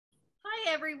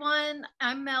everyone.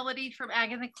 I'm Melody from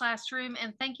Ag in the Classroom,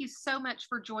 and thank you so much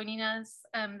for joining us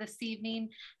this evening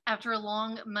after a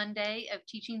long Monday of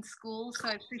teaching school. So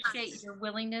I appreciate your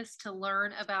willingness to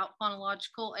learn about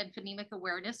phonological and phonemic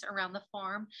awareness around the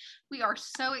farm. We are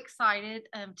so excited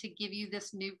to give you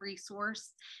this new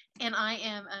resource, and I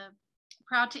am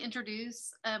proud to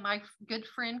introduce my good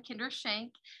friend, Kendra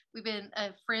Shank. We've been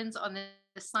friends on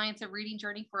the Science of Reading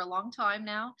journey for a long time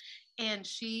now, and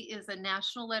she is a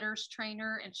national letters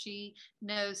trainer, and she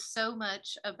knows so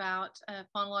much about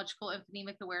phonological and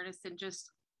phonemic awareness and just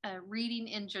reading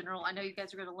in general. I know you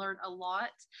guys are going to learn a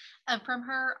lot from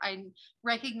her. I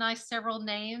recognize several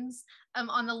names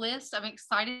on the list. I'm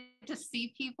excited to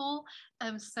see people.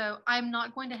 So I'm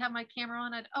not going to have my camera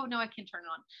on. Oh, no, I can turn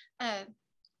it on.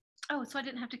 Oh, so I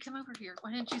didn't have to come over here.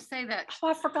 Why didn't you say that? Oh,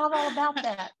 I forgot all about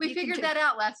that. We figured that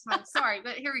out last month. Sorry,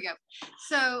 but here we go.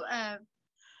 So,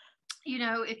 you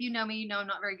know, if you know me, you know I'm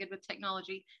not very good with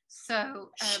technology.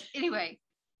 So anyway,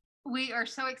 we are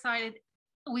so excited.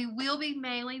 We will be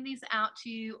mailing these out to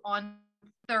you on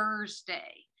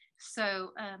Thursday.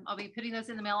 So I'll be putting those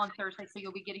in the mail on Thursday, so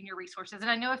you'll be getting your resources.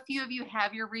 And I know a few of you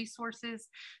have your resources.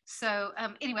 So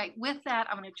anyway, with that,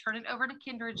 I'm going to turn it over to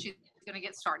Kendra, and she's going to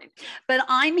get started. But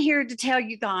I'm here to tell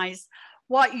you guys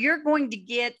what you're going to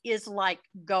get is like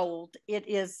gold. It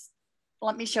is,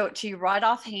 let me show it to you right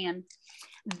offhand.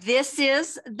 This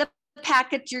is the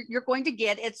packet you're going to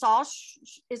get. It's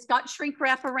got shrink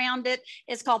wrap around it.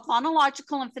 It's called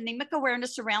Phonological and Phonemic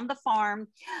Awareness Around the Farm.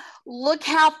 Look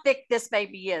how thick this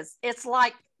baby is. It's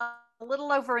like a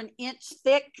little over an inch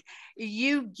thick.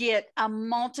 You get a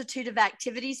multitude of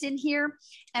activities in here,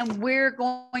 and we're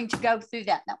going to go through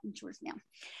that. That one's yours now.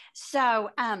 So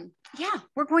yeah,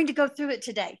 we're going to go through it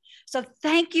today. So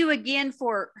thank you again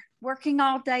for working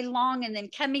all day long and then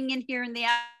coming in here in the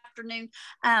afternoon.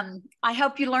 I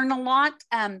hope you learn a lot.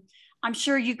 I'm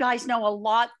sure you guys know a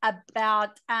lot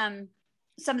about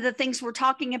some of the things we're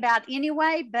talking about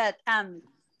anyway, but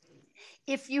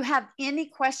if you have any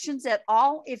questions at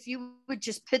all, if you would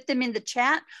just put them in the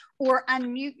chat or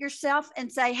unmute yourself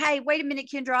and say, hey, wait a minute,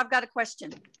 Kendra, I've got a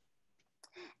question.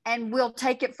 And we'll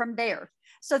take it from there.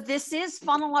 So this is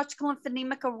Phonological and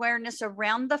Phonemic Awareness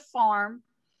Around the Farm.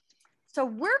 So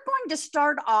we're going to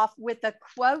start off with a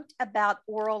quote about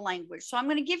oral language. So I'm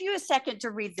going to give you a second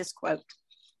to read this quote.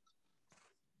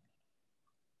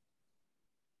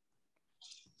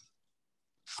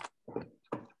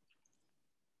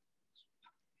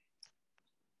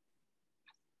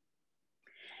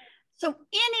 So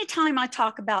anytime I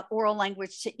talk about oral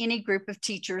language to any group of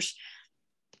teachers,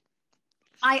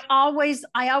 I always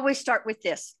start with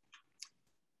this.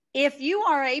 If you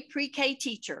are a pre-K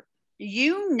teacher,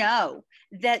 you know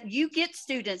that you get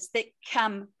students that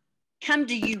come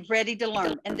to you ready to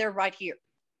learn, and they're right here.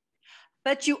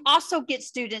 But you also get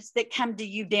students that come to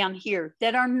you down here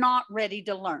that are not ready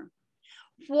to learn.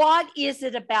 What is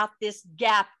it about this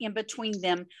gap in between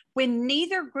them when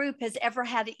neither group has ever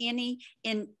had any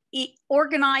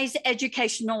organized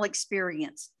educational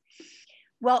experience?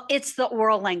 Well, it's the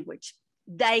oral language.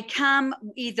 They come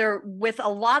either with a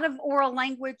lot of oral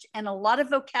language and a lot of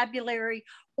vocabulary,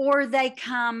 or they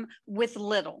come with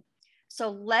little. So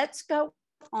let's go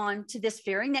on to this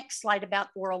very next slide about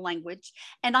oral language.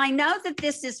 And I know that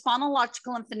this is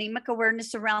Phonological and Phonemic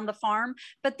Awareness Around the Farm,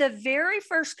 but the very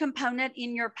first component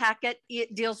in your packet,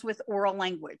 it deals with oral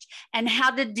language and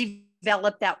how to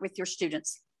develop that with your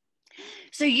students.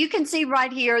 So you can see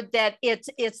right here that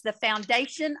it's the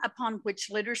foundation upon which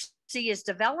literacy is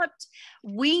developed.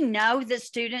 We know that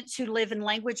students who live in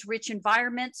language-rich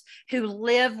environments, who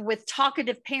live with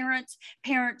talkative parents,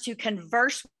 parents who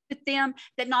converse with them,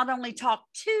 that not only talk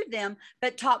to them,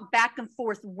 but talk back and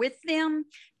forth with them,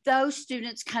 those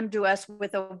students come to us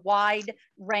with a wide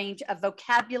range of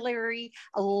vocabulary,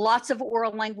 lots of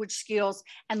oral language skills,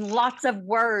 and lots of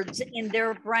words in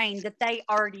their brain that they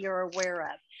already are aware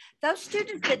of. Those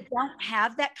students that don't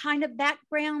have that kind of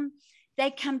background,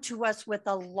 they come to us with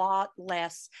a lot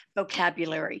less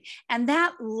vocabulary. And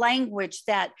that language,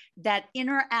 that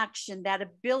interaction, that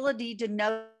ability to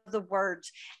know the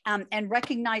words and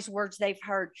recognize words they've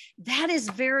heard, that is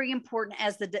very important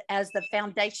as the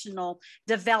foundational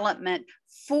development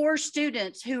for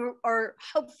students who are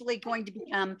hopefully going to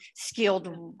become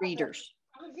skilled readers.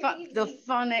 The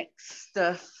phonics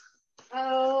stuff.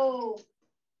 Oh.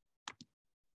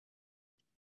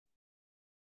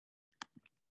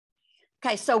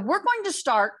 Okay, so we're going to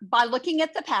start by looking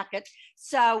at the packet.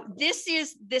 So this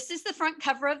is the front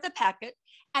cover of the packet.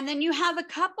 And then you have a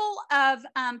couple of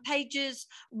pages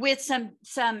with some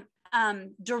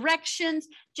directions,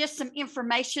 just some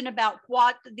information about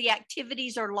what the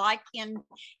activities are like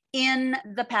in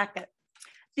the packet.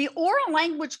 The oral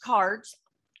language cards,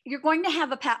 you're going to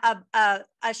have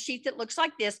a sheet that looks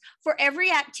like this for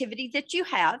every activity that you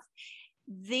have.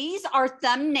 These are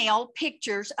thumbnail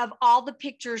pictures of all the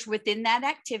pictures within that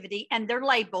activity, and they're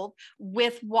labeled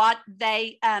with what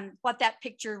that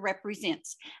picture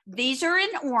represents. These are in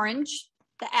orange.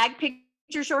 The ag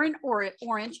pictures are in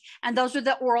orange, and those are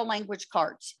the oral language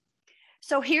cards.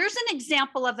 So here's an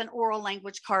example of an oral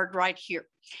language card right here.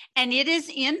 And it is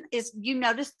you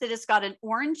notice that it's got an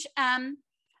orange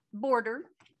border.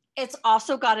 It's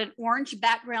also got an orange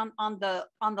background on the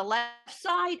left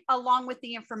side, along with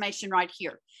the information right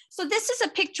here. So this is a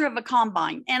picture of a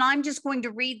combine, and I'm just going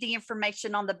to read the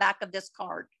information on the back of this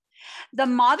card. The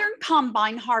modern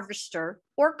combine harvester,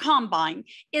 or combine,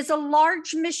 is a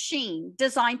large machine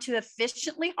designed to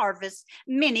efficiently harvest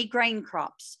many grain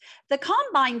crops. The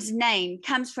combine's name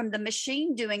comes from the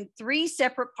machine doing 3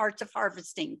 separate parts of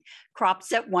harvesting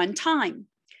crops at one time: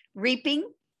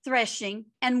 reaping, threshing,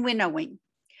 and winnowing.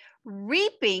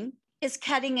 Reaping is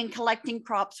cutting and collecting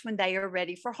crops when they are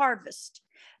ready for harvest.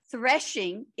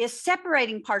 Threshing is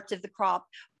separating parts of the crop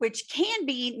which can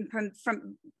be eaten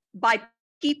by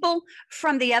people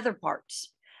from the other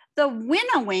parts. The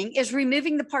winnowing is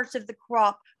removing the parts of the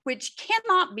crop which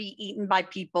cannot be eaten by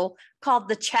people, called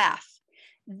the chaff.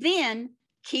 Then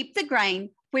keep the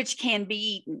grain which can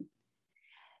be eaten.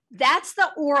 That's the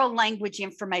oral language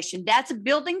information. That's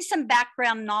building some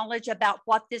background knowledge about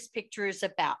what this picture is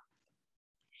about.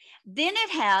 Then it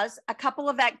has a couple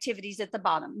of activities at the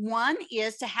bottom. One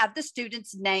is to have the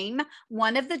students name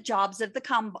one of the jobs of the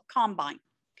combine.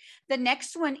 The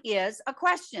next one is a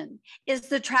question. Is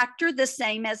the tractor the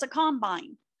same as a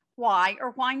combine? Why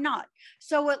or why not?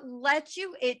 So it lets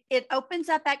you, it opens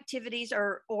up activities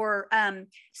or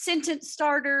sentence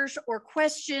starters or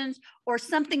questions or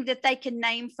something that they can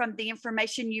name from the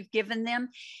information you've given them.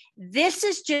 This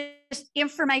is just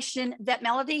information that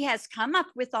Melody has come up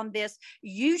with on this.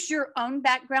 Use your own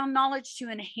background knowledge to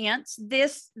enhance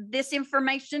this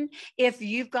information if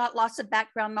you've got lots of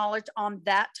background knowledge on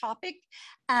that topic.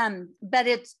 But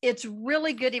it's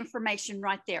really good information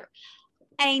right there.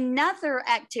 Another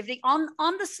activity on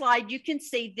the slide, you can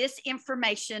see this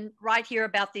information right here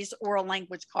about these oral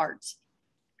language cards.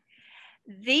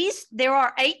 There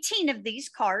are 18 of these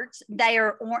cards. They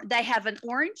have an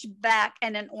orange back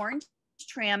and an orange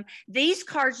trim. These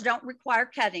cards don't require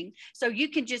cutting. So you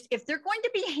can just, if they're going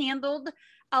to be handled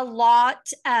a lot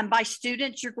by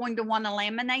students, you're going to want to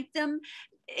laminate them.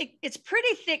 It's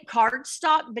pretty thick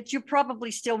cardstock, but you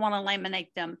probably still want to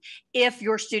laminate them if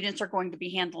your students are going to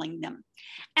be handling them.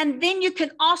 And then you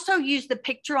can also use the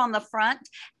picture on the front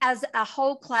as a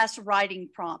whole class writing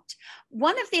prompt.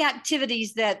 One of the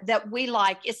activities that we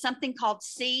like is something called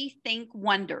See, Think,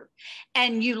 Wonder.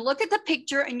 And you look at the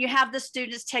picture and you have the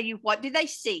students tell you, what do they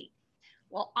see?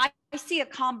 Well, I see a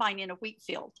combine in a wheat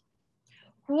field.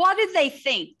 What do they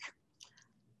think?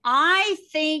 I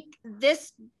think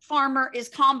this farmer is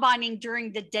combining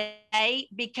during the day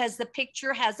because the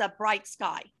picture has a bright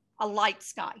sky, a light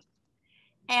sky.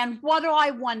 And what do I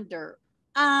wonder?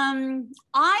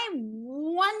 I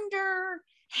wonder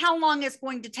how long it's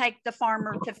going to take the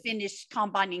farmer to finish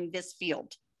combining this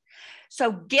field.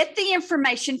 So get the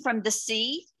information from the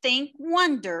See, Think,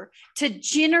 Wonder to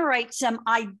generate some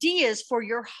ideas for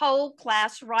your whole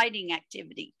class writing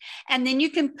activity. And then you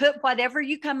can put whatever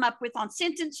you come up with on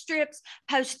sentence strips,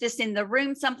 post this in the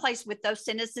room someplace with those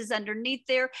sentences underneath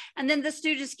there. And then the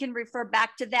students can refer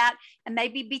back to that and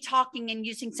maybe be talking and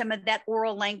using some of that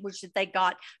oral language that they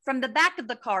got from the back of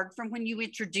the card from when you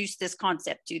introduced this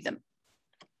concept to them.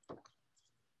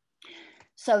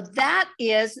 So that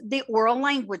is the oral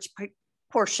language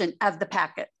portion of the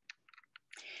packet.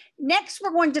 Next,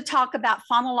 we're going to talk about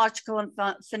phonological and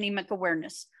phonemic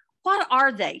awareness. What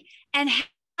are they and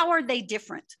how are they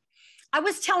different? I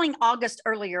was telling August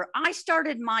earlier, I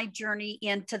started my journey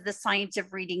into the science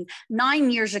of reading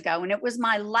 9 years ago, and it was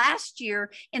my last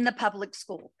year in the public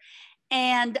school.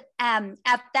 And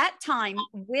at that time,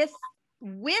 with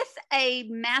a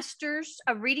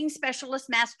reading specialist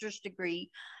master's degree,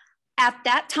 at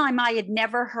that time, I had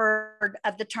never heard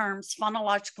of the terms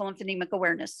phonological and phonemic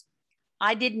awareness.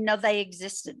 I didn't know they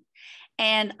existed.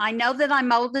 And I know that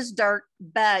I'm old as dirt,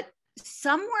 but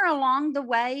somewhere along the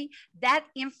way, that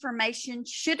information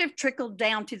should have trickled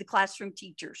down to the classroom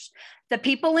teachers, the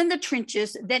people in the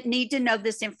trenches that need to know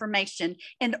this information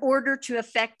in order to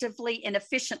effectively and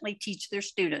efficiently teach their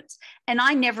students. And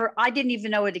I didn't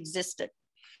even know it existed.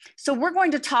 So we're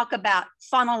going to talk about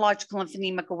phonological and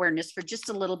phonemic awareness for just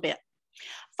a little bit.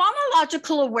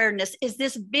 Phonological awareness is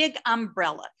this big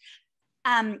umbrella.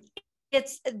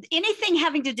 it's anything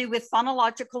having to do with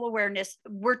phonological awareness.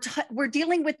 We're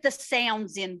dealing with the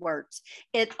sounds in words.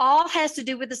 It all has to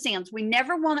do with the sounds. We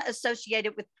never want to associate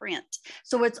it with print.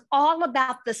 So it's all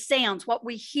about the sounds, what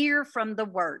we hear from the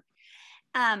word.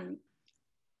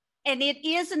 And it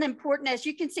is an important, as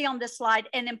you can see on this slide,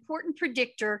 an important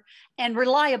predictor and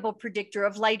reliable predictor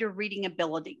of later reading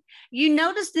ability. You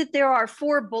notice that there are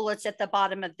 4 bullets at the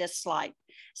bottom of this slide: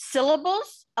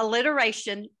 syllables,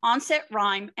 alliteration, onset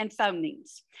rhyme, and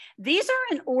phonemes. These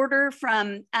are in order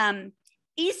from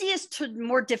easiest to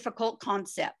more difficult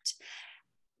concept.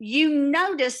 You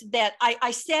notice that I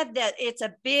said that it's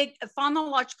a big,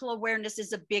 phonological awareness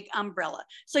is a big umbrella.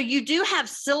 So you do have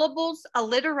syllables,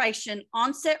 alliteration,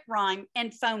 onset rhyme,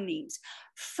 and phonemes.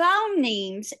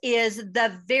 Phonemes is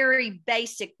the very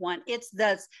basic one. It's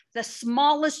the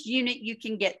smallest unit you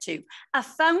can get to. A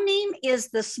phoneme is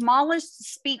the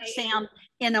smallest speech sound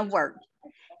in a word.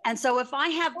 And so if I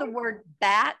have the word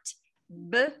bat,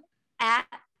 b, at,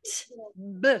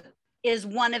 b, is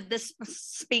one of the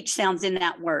speech sounds in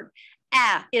that word.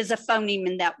 A is a phoneme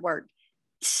in that word.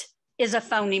 T is a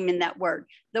phoneme in that word.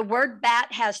 The word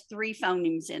bat has 3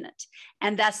 phonemes in it.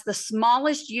 And that's the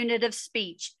smallest unit of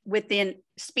speech within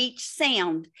speech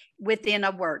sound within a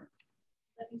word.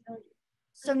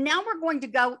 So now we're going to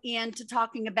go into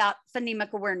talking about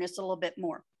phonemic awareness a little bit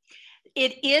more.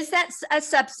 It is a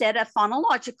subset of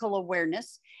phonological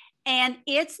awareness, and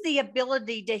it's the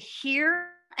ability to hear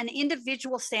an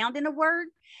individual sound in a word,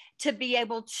 to be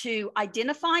able to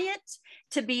identify it,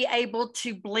 to be able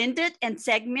to blend it and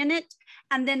segment it,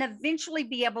 and then eventually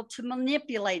be able to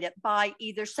manipulate it by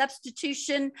either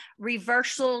substitution,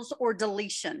 reversals, or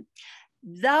deletion.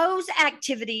 Those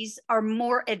activities are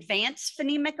more advanced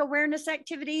phonemic awareness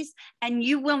activities, and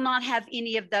you will not have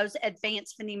any of those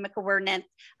advanced phonemic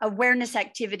awareness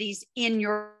activities in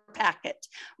your packet.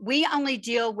 We only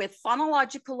deal with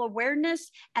phonological awareness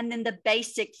and then the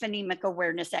basic phonemic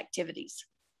awareness activities.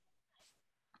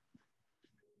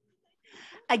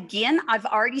 Again, I've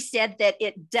already said that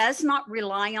it does not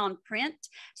rely on print.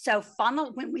 So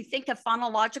when we think of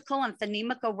phonological and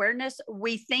phonemic awareness,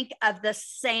 we think of the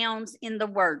sounds in the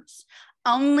words,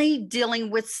 only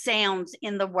dealing with sounds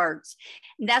in the words.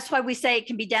 And that's why we say it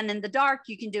can be done in the dark.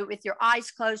 You can do it with your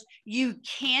eyes closed. You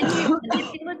can use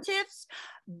manipulatives,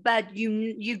 but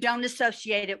you don't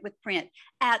associate it with print.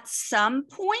 At some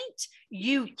point,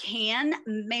 you can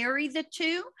marry the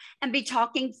two and be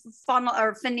talking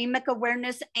phonemic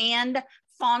awareness and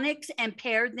phonics and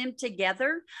pair them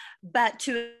together. But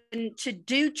to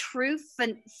do true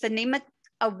phonemic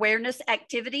awareness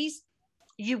activities,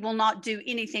 you will not do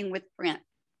anything with print.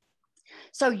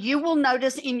 So you will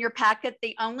notice in your packet,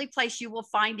 the only place you will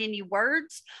find any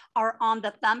words are on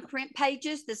the thumbprint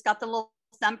pages. That's got the little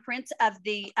thumbprints of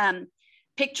the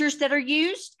pictures that are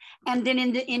used, and then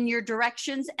in your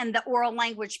directions and the oral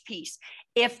language piece.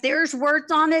 If there's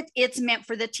words on it, it's meant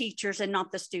for the teachers and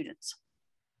not the students.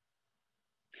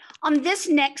 On this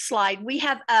next slide, we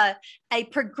have a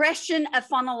progression of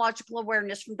phonological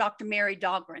awareness from Dr. Mary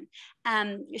Dahlgren.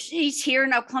 She's here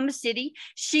in Oklahoma City.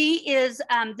 She is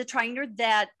the trainer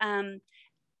that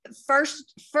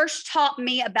first taught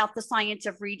me about the science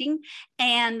of reading.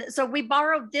 And so we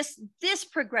borrowed this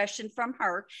progression from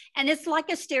her. And it's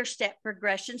like a stair-step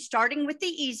progression, starting with the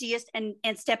easiest and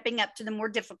stepping up to the more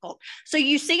difficult. So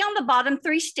you see on the bottom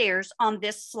 3 stairs on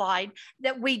this slide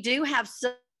that we do have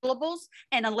syllables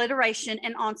and alliteration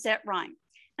and onset rhyme.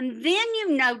 And then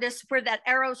you notice where that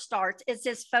arrow starts, it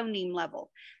says phoneme level.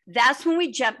 That's when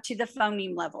we jump to the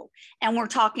phoneme level. And we're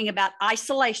talking about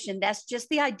isolation. That's just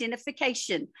the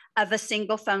identification of a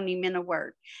single phoneme in a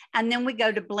word. And then we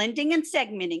go to blending and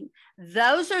segmenting.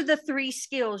 Those are the 3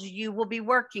 skills you will be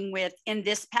working with in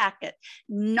this packet.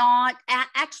 Not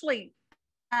actually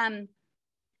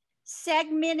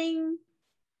segmenting,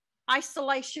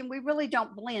 isolation. We really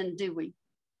don't blend, do we?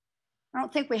 I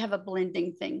don't think we have a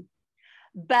blending thing.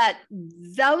 But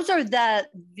those are the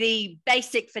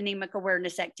basic phonemic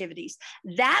awareness activities.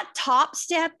 That top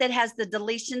step that has the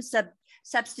deletion,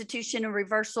 substitution, and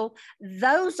reversal,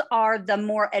 those are the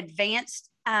more advanced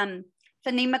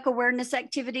phonemic awareness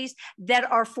activities that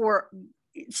are for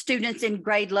students in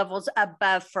grade levels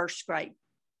above 1st grade.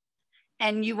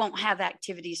 And you won't have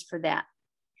activities for that.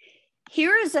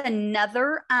 Here is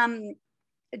another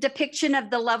depiction of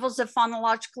the levels of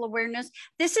phonological awareness.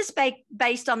 This is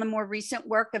based on the more recent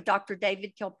work of Dr.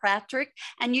 David Kilpatrick.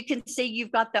 And you can see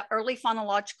you've got the early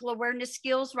phonological awareness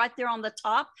skills right there on the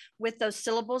top with those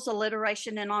syllables,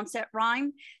 alliteration, and onset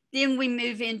rhyme. Then we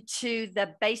move into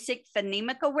the basic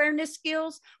phonemic awareness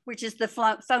skills, which is the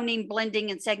phoneme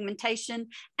blending and segmentation,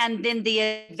 and then the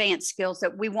advanced skills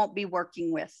that we won't be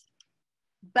working with.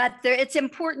 but it's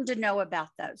important to know about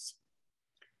those.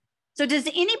 So does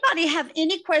anybody have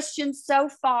any questions so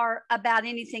far about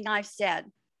anything I've said?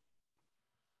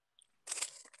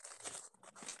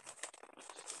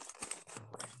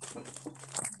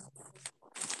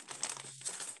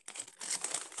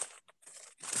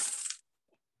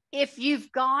 If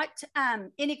you've got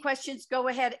any questions, go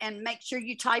ahead and make sure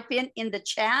you type in the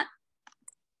chat.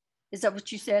 Is that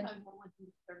what you said? And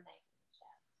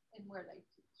where they teach.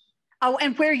 Oh,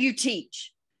 and where you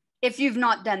teach, if you've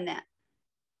not done that.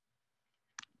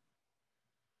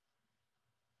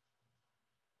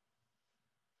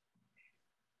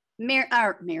 Mary,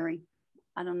 I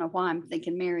don't know why I'm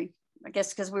thinking Mary. I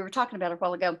guess because we were talking about it a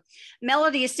while ago.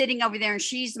 Melody is sitting over there and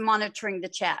she's monitoring the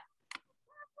chat.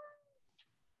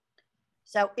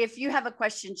 So if you have a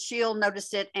question, she'll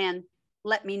notice it and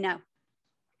let me know.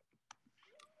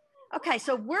 Okay,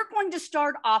 so we're going to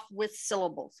start off with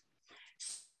syllables.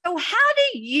 So how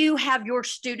do you have your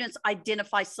students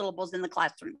identify syllables in the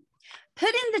classroom? Put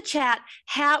in the chat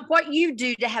what you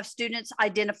do to have students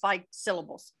identify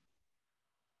syllables.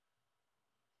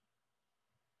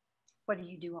 What do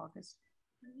you do, August?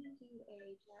 I'm going to do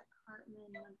a Jack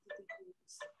Hartman monthly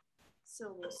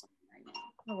syllables right now.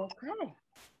 Oh, okay.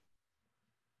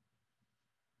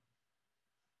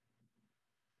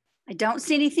 I don't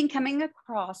see anything coming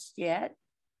across yet.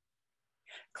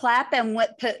 Clap and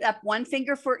put up one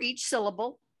finger for each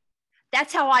syllable.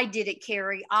 That's how I did it,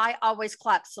 Carrie. I always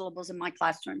clap syllables in my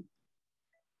classroom.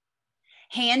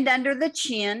 Hand under the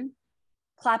chin.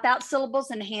 Clap out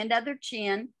syllables and hand under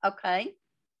chin. Okay.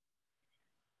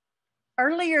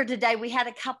 Earlier today, we had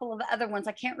a couple of other ones.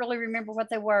 I can't really remember what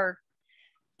they were.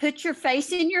 Put your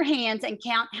face in your hands and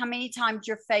count how many times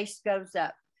your face goes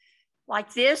up.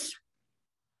 Like this.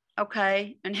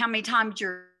 Okay. And how many times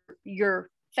your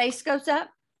face goes up?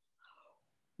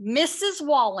 Mrs.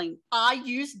 Walling, I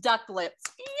use duck lips.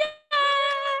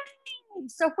 Yay!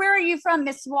 So where are you from,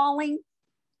 Miss Walling?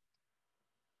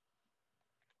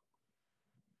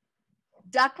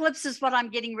 Duck lips is what I'm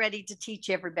getting ready to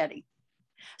teach everybody.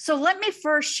 So let me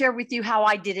first share with you how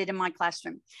I did it in my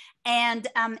classroom. And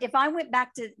if I went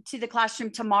back to the classroom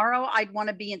tomorrow, I'd want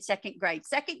to be in second grade.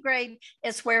 Second grade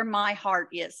is where my heart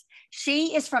is.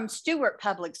 She is from Stewart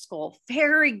Public School.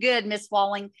 Very good, Miss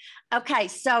Walling. Okay,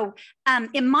 so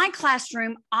in my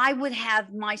classroom, I would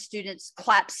have my students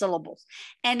clap syllables.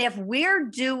 And if we're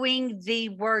doing the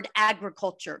word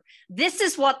agriculture, this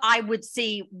is what I would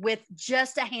see with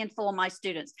just a handful of my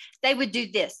students. They would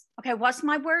do this. Okay, what's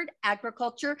my word?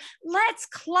 Agriculture. Let's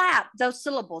clap those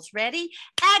syllables. Ready?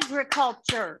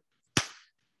 Agriculture.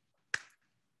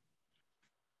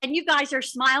 And you guys are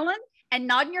smiling and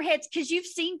nodding your heads because you've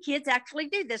seen kids actually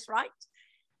do this, right?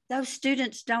 Those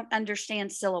students don't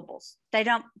understand syllables. They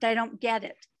don't get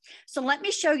it. So let me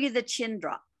show you the chin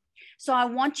drop. So I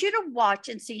want you to watch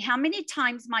and see how many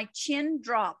times my chin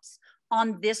drops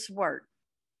on this word.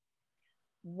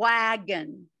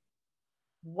 Wagon,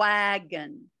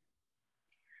 wagon.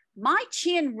 My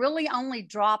chin really only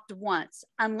dropped once,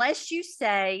 unless you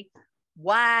say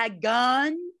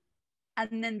wagon,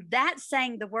 and then that's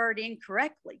saying the word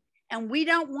incorrectly. And we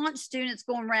don't want students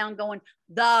going around going,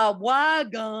 the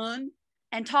wagon,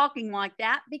 and talking like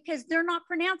that because they're not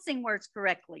pronouncing words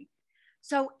correctly.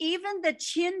 So even the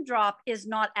chin drop is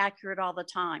not accurate all the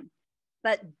time,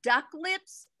 but duck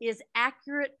lips is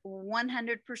accurate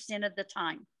 100% of the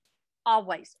time,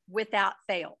 always, without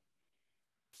fail.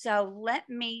 So let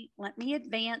me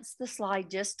advance the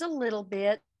slide just a little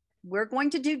bit. We're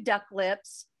going to do duck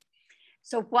lips.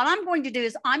 So what I'm going to do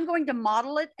is I'm going to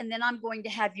model it and then I'm going to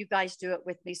have you guys do it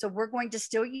with me. So we're going to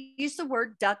still use the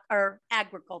word duck or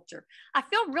agriculture. I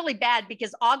feel really bad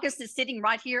because August is sitting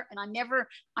right here and I'm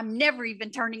never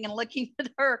even turning and looking at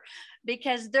her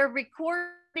because they're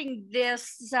recording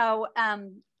this. So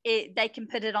they can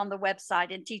put it on the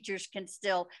website and teachers can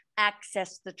still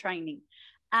access the training.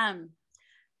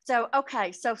 So,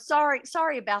 okay. So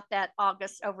sorry about that,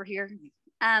 August over here.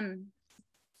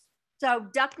 So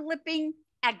duck lipping,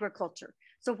 agriculture.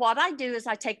 So what I do is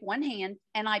I take one hand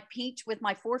and I pinch with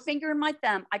my forefinger and my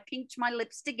thumb. I pinch my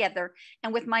lips together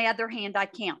and with my other hand, I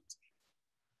count.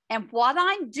 And what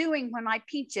I'm doing when I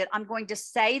pinch it, I'm going to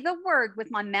say the word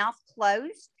with my mouth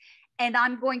closed and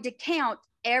I'm going to count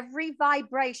every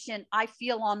vibration I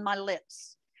feel on my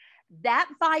lips. That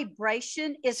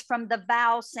vibration is from the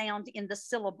vowel sound in the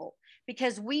syllable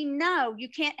because we know you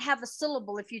can't have a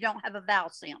syllable if you don't have a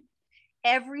vowel sound.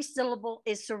 Every syllable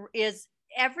is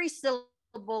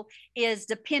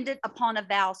dependent upon a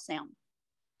vowel sound.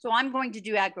 So I'm going to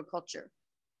do agriculture.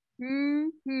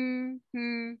 4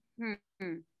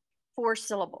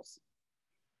 syllables.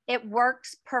 It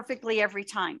works perfectly every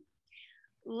time.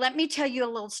 Let me tell you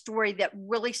a little story that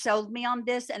really sold me on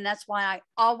this. And that's why I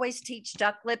always teach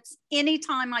duck lips.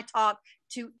 Anytime I talk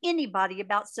to anybody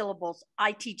about syllables,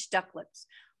 I teach duck lips.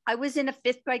 I was in a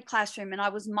 5th grade classroom and I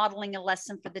was modeling a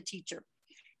lesson for the teacher.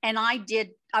 And I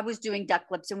was doing duck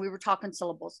lips and we were talking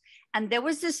syllables. And there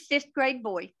was this 5th grade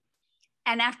boy.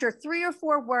 And after 3 or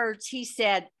 4 words, he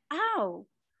said, "Oh,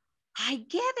 I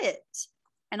get it."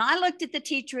 And I looked at the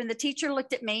teacher and the teacher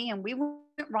looked at me and we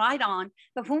went right on.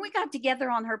 But when we got together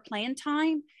on her plan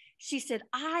time, she said,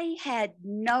 "I had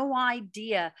no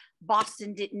idea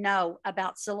Boston didn't know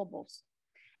about syllables."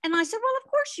 And I said, "Well, of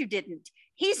course you didn't.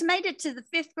 He's made it to the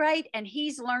 5th grade and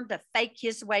he's learned to fake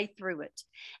his way through it."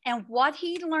 And what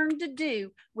he learned to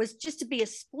do was just to be a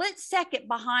split second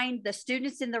behind the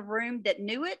students in the room that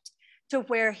knew it, to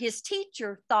where his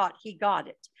teacher thought he got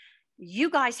it. You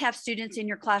guys have students in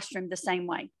your classroom the same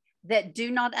way that do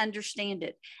not understand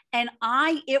it. And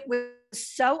it was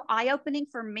so eye-opening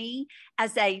for me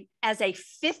as a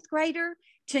 5th grader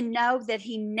to know that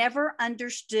he never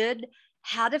understood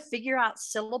how to figure out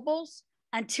syllables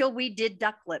until we did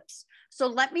duck lips. So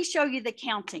let me show you the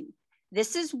counting.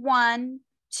 This is 1,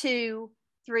 2,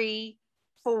 3,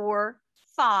 4,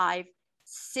 5,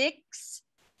 6,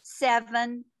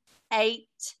 7,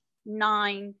 8,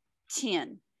 9,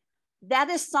 10.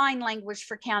 That is sign language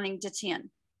for counting to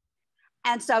 10.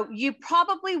 And so you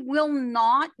probably will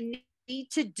not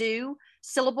need to do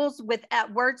syllables with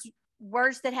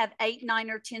words that have 8,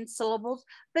 9, or 10 syllables,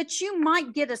 but you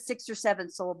might get a 6 or 7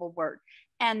 syllable word.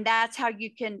 And that's how you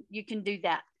can do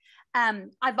that.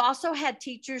 I've also had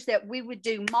teachers that we would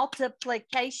do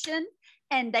multiplication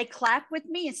and they clap with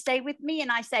me and stay with me.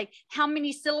 And I say, "How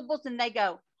many syllables?" And they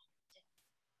go,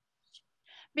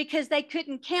 because they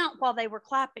couldn't count while they were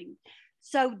clapping.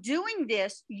 So doing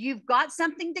this, you've got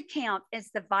something to count as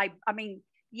to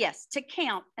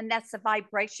count, and that's the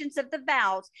vibrations of the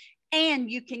vowels,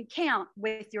 and you can count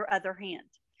with your other hand.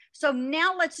 So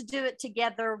now let's do it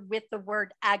together with the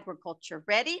word agriculture.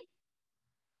 Ready?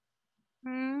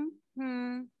 Do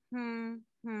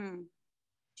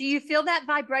you feel that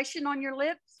vibration on your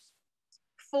lips?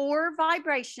 4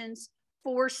 vibrations,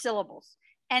 4 syllables.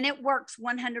 And it works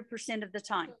 100% of the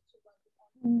time.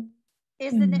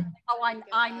 Isn't it? Oh,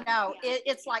 I know.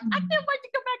 It's like, I can't wait to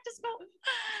go back to school.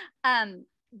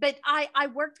 But I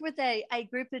worked with a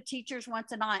group of teachers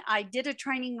once, and I did a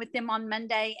training with them on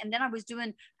Monday, and then I was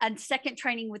doing a second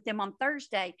training with them on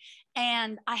Thursday.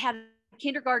 And I had a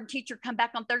kindergarten teacher come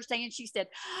back on Thursday, and she said,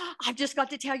 "I just got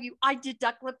to tell you, I did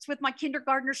duck lips with my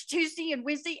kindergartners Tuesday and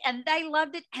Wednesday, and they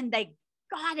loved it, and they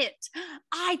got it.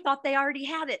 I thought they already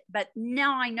had it, but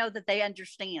now I know that they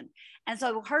understand." And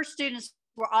so her students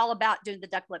were all about doing the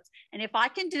duck lips. And if I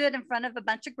can do it in front of a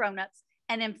bunch of grownups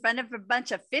and in front of a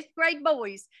bunch of 5th grade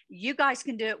boys, you guys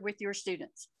can do it with your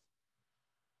students.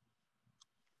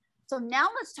 So now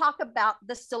let's talk about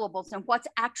the syllables and what's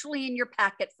actually in your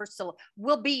packet for syllables,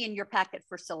 will be in your packet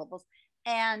for syllables.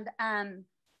 And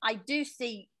I do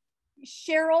see,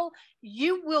 Cheryl,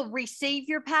 you will receive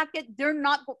your packet. They're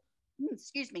not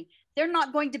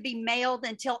going to be mailed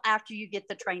until after you get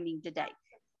the training today.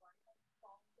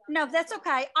 No, that's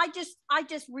okay. I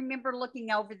just remember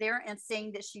looking over there and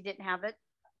seeing that she didn't have it.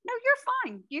 No, you're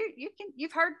fine.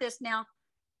 You've heard this now.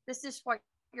 This is what,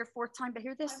 your 4th time to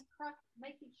hear this? I'm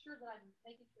making sure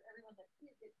everyone that's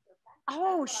here gets their packet.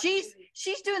 Oh,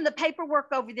 she's doing the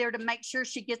paperwork over there to make sure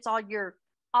she gets all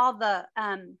the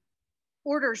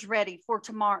orders ready for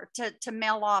tomorrow to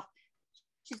mail off.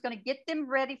 She's going to get them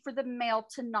ready for the mail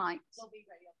tonight. They'll be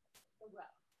ready.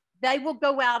 They will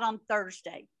go out on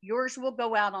Thursday. Yours will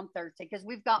go out on Thursday because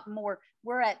we've got more.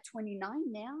 We're at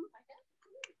 29 now.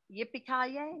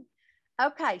 Yippee-ki-yay.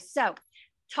 Okay, so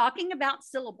talking about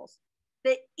syllables.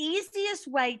 The easiest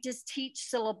way to teach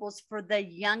syllables for the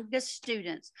youngest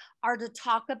students are to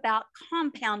talk about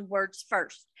compound words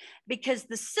first, because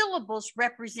the syllables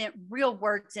represent real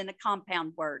words in a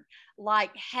compound word,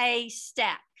 like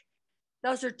haystack.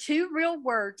 Those are 2 real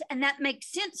words, and that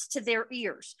makes sense to their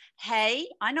ears. Hay,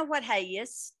 I know what hay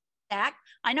is. Stack,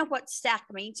 I know what stack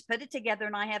means. Put it together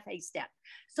and I have haystack.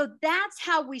 So that's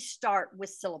how we start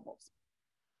with syllables.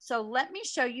 So let me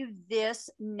show you this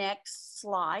next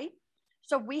slide.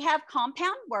 So we have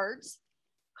compound words.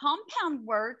 Compound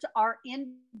words are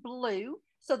in blue.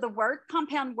 So the word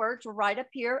compound words are right up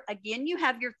here. Again, you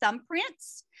have your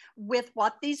thumbprints with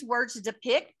what these words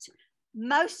depict.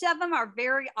 Most of them are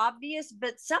very obvious,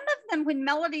 but some of them, when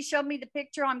Melody showed me the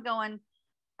picture, I'm going,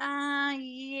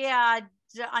 yeah,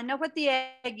 I know what the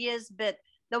egg is, but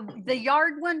the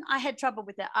yard one, I had trouble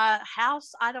with it.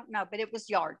 House, I don't know, but it was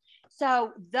yard.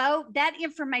 So though that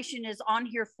information is on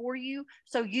here for you,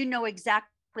 so you know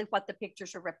exactly what the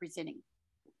pictures are representing.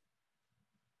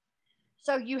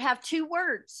 So you have two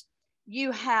words.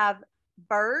 You have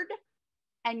bird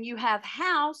and you have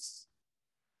house,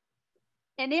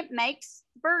 and it makes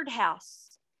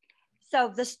birdhouse.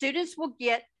 So the students will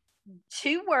get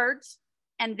two words,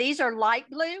 and these are light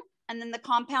blue, and then the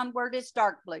compound word is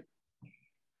dark blue.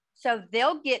 So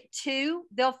they'll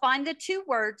find the two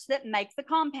words that make the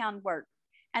compound word.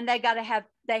 And they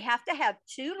have to have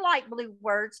two light blue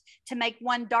words to make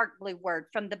one dark blue word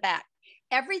from the back.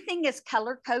 Everything is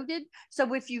color coded.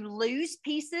 So if you lose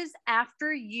pieces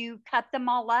after you cut them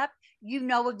all up, you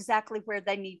know exactly where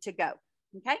they need to go.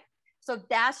 Okay. So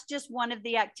that's just one of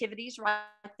the activities right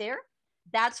there.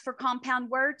 That's for compound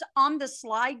words. On the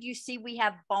slide, you see we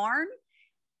have barn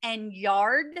and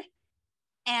yard,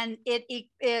 and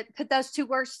it put those two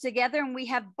words together, and we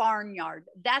have barnyard.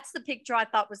 That's the picture I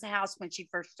thought was a house when she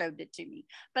first showed it to me.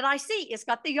 But I see it's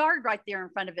got the yard right there in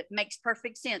front of it. Makes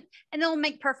perfect sense. And it'll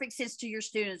make perfect sense to your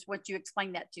students once you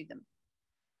explain that to them.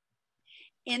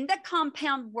 In the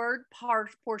compound word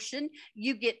portion,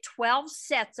 you get 12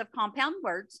 sets of compound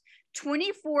words,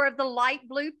 24 of the light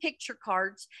blue picture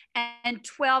cards, and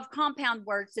 12 compound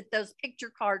words that those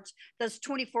picture cards, those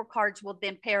 24 cards will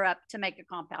then pair up to make a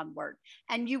compound word.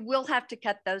 And you will have to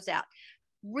cut those out.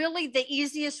 Really, the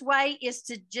easiest way is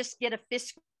to just get a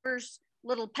Fiskars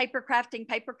little paper crafting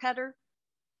paper cutter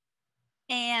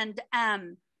and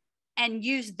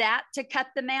use that to cut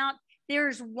them out.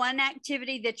 There's one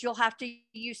activity that you'll have to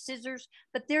use scissors,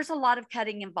 but there's a lot of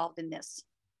cutting involved in this.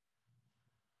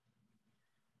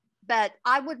 But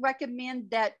I would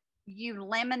recommend that you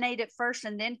laminate it first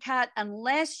and then cut,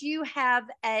 unless you have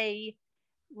a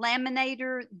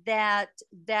laminator that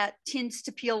tends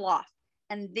to peel off.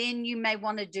 And then you may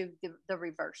want to do the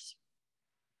reverse.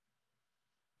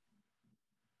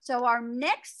 So our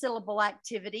next syllable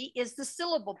activity is the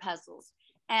syllable puzzles.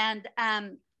 And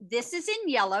this is in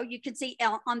yellow. You can see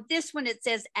on this one, it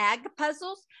says ag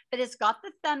puzzles, but it's got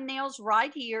the thumbnails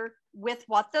right here with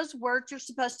what those words are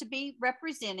supposed to be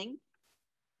representing.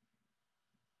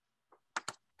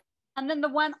 And then the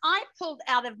one I pulled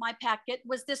out of my packet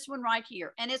was this one right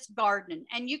here, and it's garden.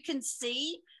 And you can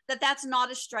see that that's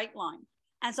not a straight line.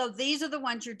 And so these are the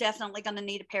ones you're definitely going to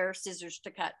need a pair of scissors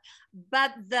to cut.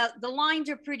 But the lines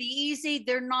are pretty easy.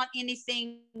 They're not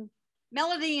anything.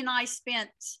 Melody and I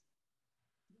spent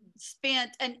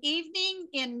an evening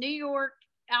in New York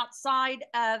outside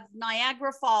of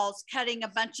Niagara Falls cutting a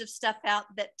bunch of stuff out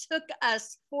that took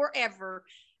us forever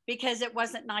because it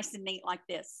wasn't nice and neat like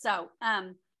this. So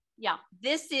yeah,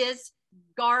 this is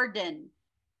garden.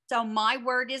 So my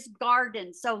word is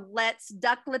garden. So let's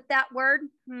duck lip that word.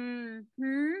 Two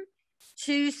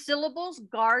syllables,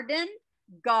 garden,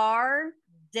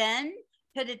 garden.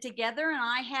 Put it together and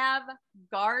I have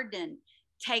garden.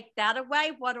 Take that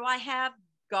away. What do I have?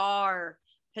 Gar.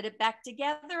 Put it back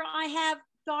together. I have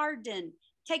garden.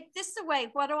 Take this away.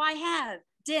 What do I have?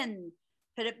 Din.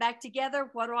 Put it back together.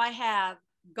 What do I have?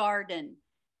 Garden.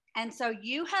 And so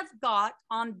you have got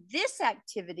on this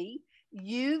activity,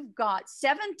 you've got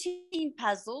 17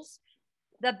 puzzles,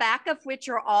 the back of which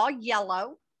are all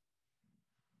yellow.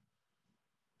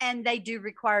 And they do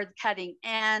require the cutting.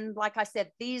 And like I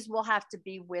said, these will have to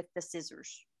be with the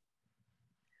scissors.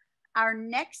 Our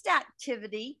next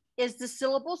activity is the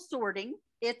syllable sorting.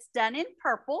 It's done in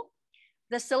purple.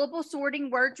 The syllable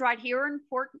sorting words right here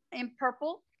in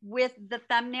purple with the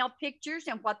thumbnail pictures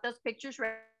and what those pictures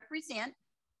represent.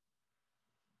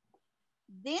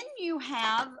 Then you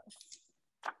have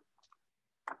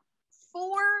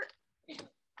 4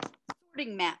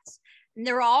 sorting mats. And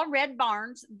they're all red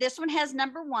barns. This one has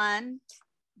number 1.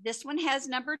 This one has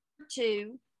number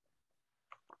 2,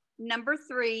 number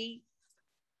 3,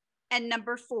 and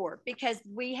number 4, because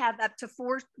we have up to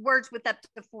 4 words with up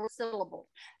to 4 syllables.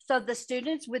 So the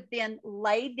students would then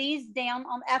lay these down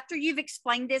on, after you've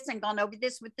explained this and gone over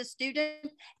this with the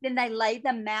student, then they lay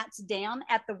the mats down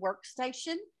at the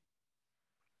workstation.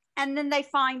 And then they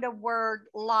find a word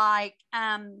like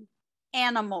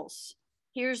animals.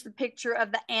 Here's the picture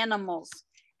of the animals.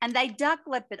 And they duck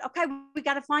lip it. Okay, we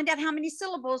got to find out how many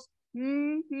syllables.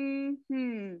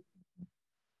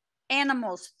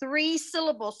 Animals, 3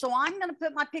 syllables. So I'm going to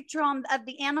put my picture of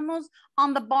the animals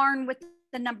on the barn with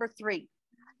the number 3.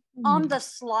 On the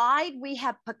slide, we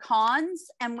have pecans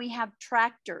and we have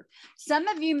tractor. Some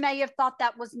of you may have thought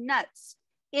that was nuts.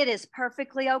 It is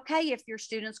perfectly okay if your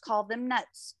students call them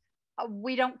nuts.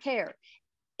 We don't care.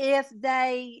 If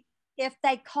they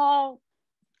call,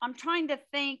 I'm trying to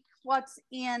think what's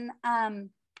in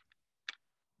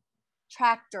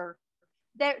tractor.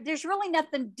 there's really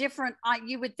nothing different.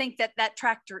 You would think that that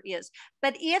tractor is,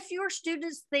 but if your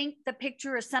students think the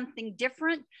picture is something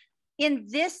different in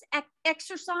this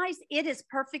exercise, it is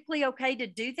perfectly okay to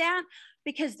do that,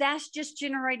 because that's just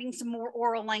generating some more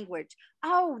oral language.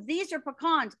 Oh, these are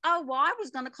pecans. Oh, well, I was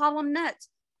going to call them nuts.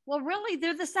 Well, really,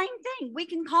 they're the same thing. We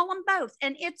can call them both,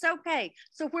 and it's okay.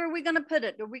 So where are we going to put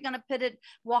it? Are we going to put it?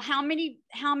 Well, how many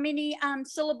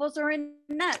syllables are in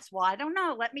nuts? Well, I don't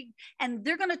know. And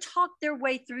they're going to talk their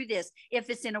way through this if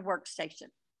it's in a workstation.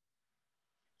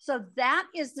 So that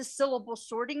is the syllable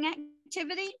sorting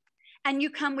activity. And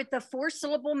you come with the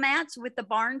 4-syllable mats with the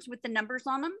barns with the numbers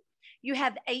on them. You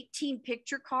have 18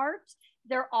 picture cards.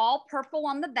 They're all purple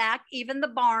on the back, even the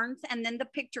barns, and then the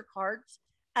picture cards.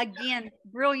 Again,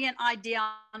 brilliant idea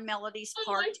on Melody's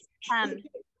part,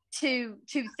 to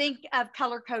think of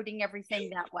color coding everything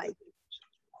that way.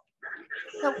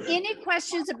 So any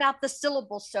questions about the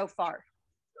syllables so far?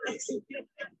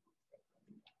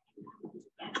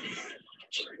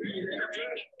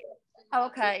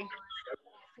 Okay.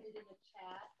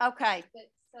 Okay.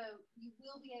 So you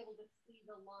will be able to see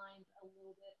the lines a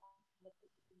little bit on the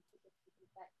picture and put the pictures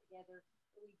back together.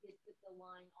 We did put the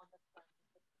line on the front.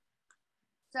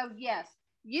 So yes,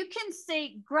 you can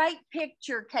see, great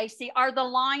picture, Casey. Are the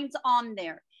lines on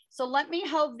there? So let me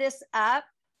hold this up.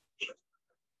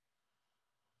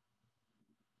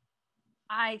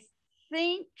 I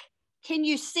think, can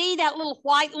you see that little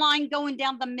white line going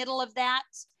down the middle of that?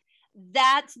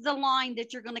 That's the line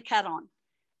that you're going to cut on.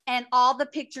 And all the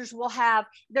pictures will have,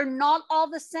 they're not all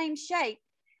the same shape.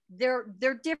 They're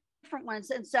different ones.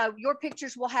 And so your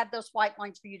pictures will have those white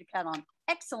lines for you to cut on.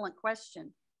 Excellent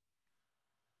question.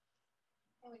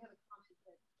 And we have a comment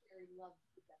that Sherry loves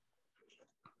the duck.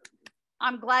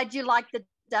 I'm glad you like the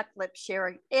duck lip,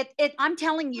 Sherry. I'm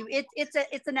telling you,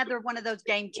 it's another one of those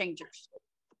game changers.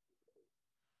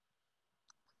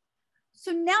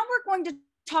 So now we're going to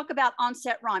talk about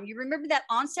onset rhyme. You remember that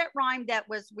onset rhyme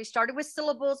we started with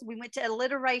syllables, we went to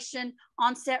alliteration,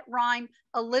 onset rhyme,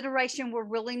 alliteration we're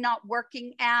really not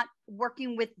working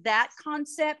with that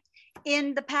concept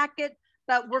in the packet,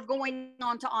 but we're going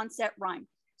on to onset rhyme.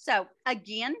 So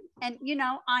again, and you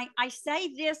know, I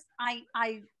say this,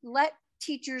 I let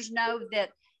teachers know that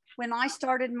when I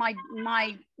started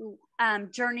my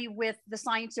journey with the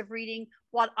science of reading,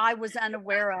 what I was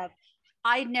unaware of,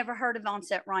 I'd never heard of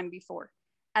onset rhyme before.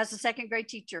 As a second grade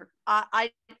teacher,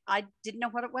 I didn't know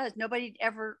what it was.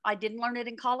 I didn't learn it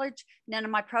in college. None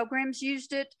of my programs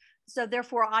used it. So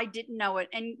therefore I didn't know it.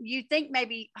 And you think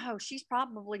maybe, oh, she's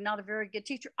probably not a very good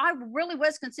teacher. I really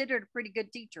was considered a pretty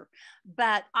good teacher,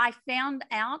 but I found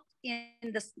out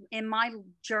in my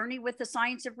journey with the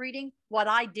science of reading, what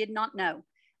I did not know.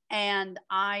 And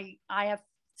I have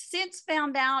since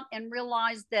found out and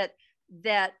realized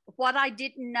that what I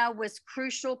didn't know was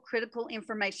crucial, critical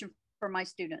information for my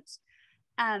students.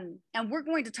 And we're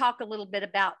going to talk a little bit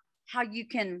about how you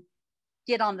can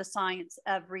get on the science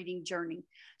of reading journey.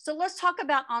 So let's talk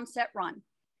about onset rhyme.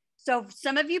 So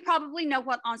some of you probably know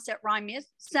what onset rhyme is.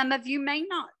 Some of you may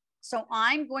not. So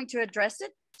I'm going to address it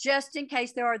just in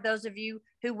case there are those of you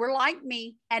who were like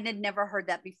me and had never heard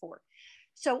that before.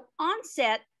 So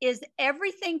onset is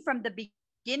everything from the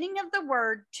beginning of the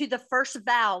word to the first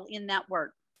vowel in that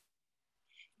word.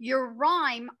 Your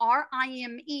rhyme,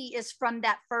 R-I-M-E, is from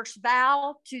that first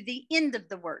vowel to the end of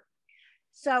the word.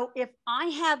 So if I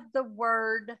have the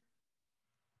word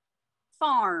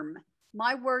farm,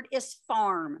 my word is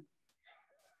farm.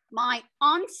 My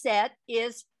onset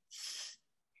is f,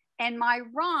 and my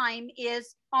rhyme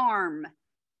is arm,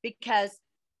 because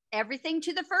everything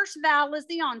to the first vowel is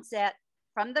the onset.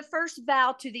 From the first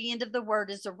vowel to the end of the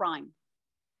word is a rhyme.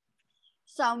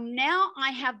 So now I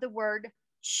have the word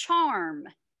charm.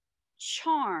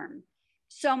 Charm.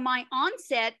 So my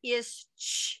onset is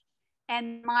ch,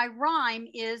 and my rhyme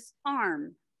is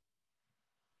arm.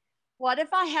 What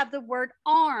if I have the word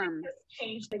arm?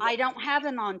 I don't have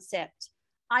an onset.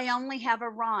 I only have a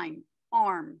rhyme,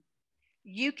 arm.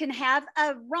 You can have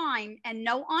a rhyme and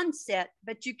no onset,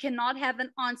 but you cannot have an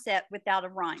onset without a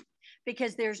rhyme,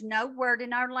 because there's no word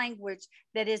in our language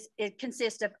that it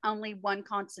consists of only one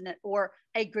consonant or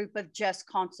a group of just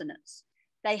consonants.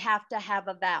 They have to have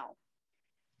a vowel.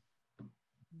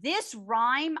 This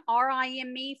rhyme,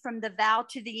 R-I-M-E, from the vowel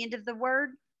to the end of the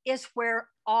word, is where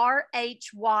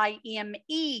R-H-Y-M-E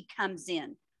comes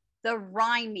in, the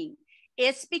rhyming.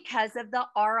 It's because of the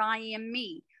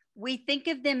R-I-M-E. We think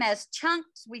of them as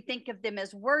chunks. We think of them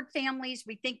as word families.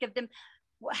 We think of them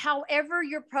however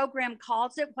your program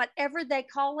calls it, whatever they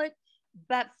call it.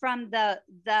 But from the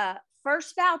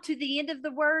first vowel to the end of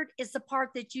the word is the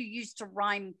part that you use to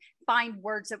rhyme, find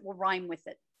words that will rhyme with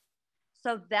it.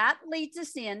 So that leads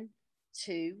us in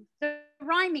to the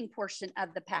rhyming portion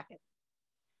of the packet.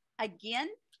 Again,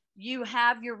 you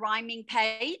have your rhyming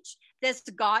page that's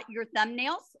got your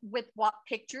thumbnails with what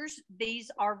pictures these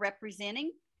are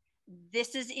representing.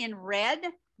 This is in red.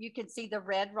 You can see the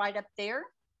red right up there.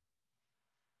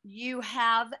 You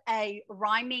have a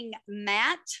rhyming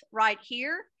mat right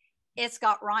here. It's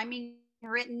got rhyming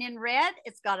written in red.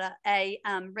 It's got a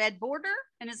red border,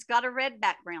 and it's got a red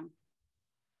background.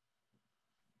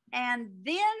 And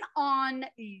then on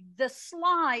the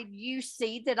slide, you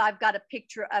see that I've got a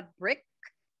picture of bricks,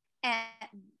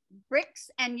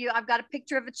 and I've got a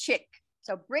picture of a chick.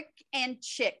 So brick and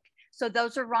chick. So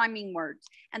those are rhyming words.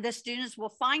 And the students will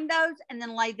find those and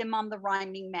then lay them on the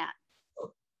rhyming mat.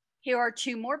 Here are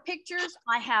two more pictures.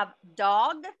 I have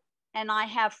dog and I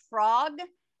have frog,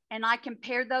 and I can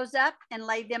pair those up and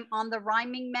lay them on the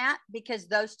rhyming mat because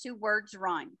those two words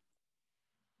rhyme.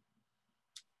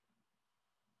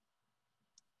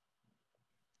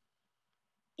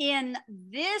 In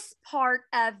this part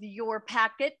of your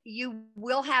packet, you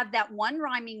will have that one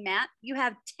rhyming mat. You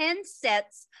have 10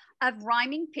 sets of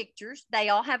rhyming pictures. They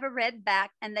all have a red back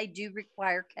and they do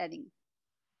require cutting.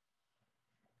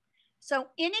 So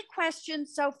any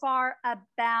questions so far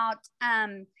about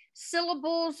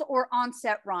syllables or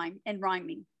onset rhyme and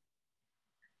rhyming?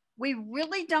 We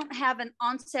really don't have an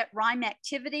onset rhyme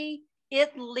activity.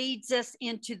 It leads us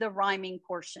into the rhyming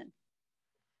portion.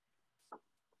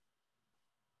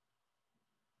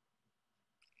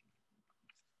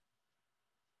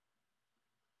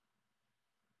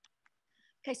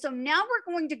 Okay, so now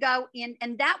we're going to go in,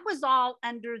 and that was all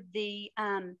under the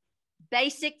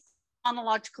basic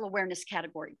phonological awareness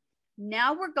category.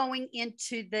 Now we're going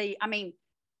into the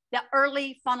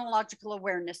early phonological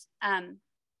awareness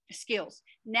skills.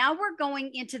 Now we're going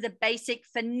into the basic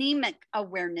phonemic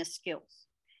awareness skills.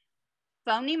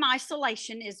 Phoneme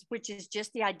isolation which is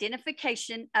just the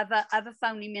identification of a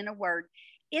phoneme in a word.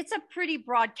 It's a pretty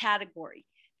broad category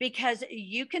because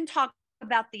you can talk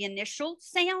about the initial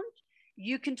sound,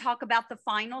 you can talk about the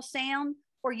final sound,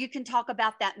 or you can talk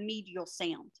about that medial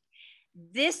sound.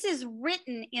 This is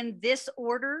written in this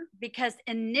order because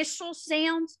initial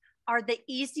sounds are the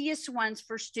easiest ones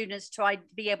for students to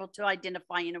be able to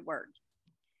identify in a word.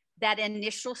 That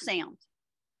initial sound.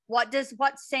 What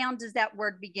sound does that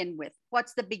word begin with?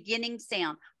 What's the beginning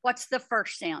sound? What's the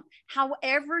first sound?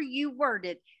 However you word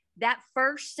it, that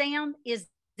first sound is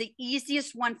the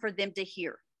easiest one for them to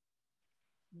hear.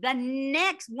 The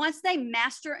next, once they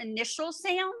master initial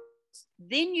sounds,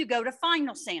 then you go to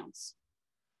final sounds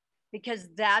because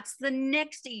that's the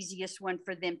next easiest one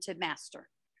for them to master.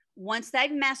 Once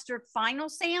they've mastered final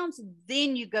sounds,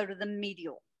 then you go to the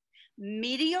medial.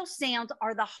 Medial sounds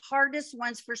are the hardest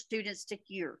ones for students to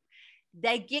hear.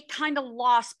 They get kind of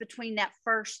lost between that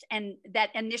first and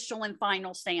that initial and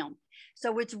final sound.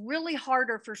 So it's really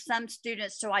harder for some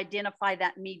students to identify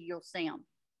that medial sound.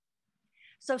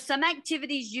 So some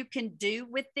activities you can do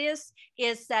with this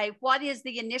is say, what is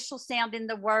the initial sound in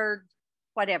the word,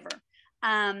 whatever.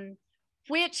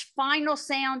 Which final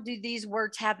sound do these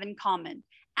words have in common?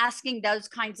 Asking those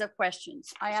kinds of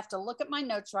questions. I have to look at my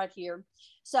notes right here.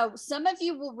 So some of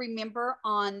you will remember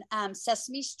on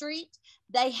Sesame Street,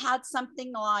 they had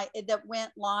something like that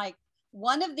went like,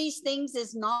 one of these things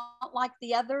is not like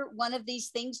the other. One of these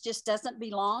things just doesn't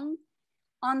belong.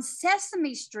 On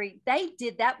Sesame Street, they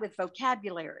did that with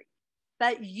vocabulary,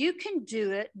 but you can do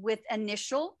it with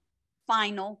initial,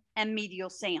 final, and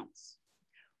medial sounds.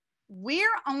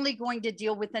 We're only going to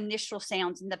deal with initial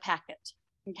sounds in the packet,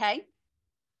 okay?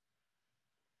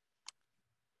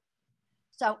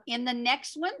 So in the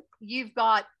next one, you've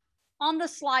got, on the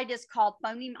slide is called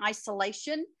phoneme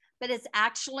isolation, but it's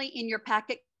actually in your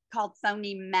packet called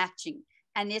phoneme matching,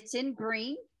 and it's in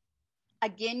green.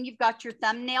 Again, you've got your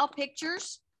thumbnail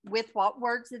pictures with what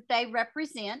words that they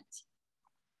represent.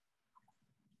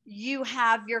 You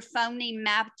have your phoneme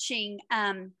matching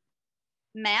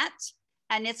mat,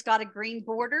 and it's got a green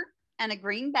border and a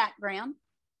green background.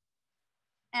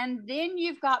 And then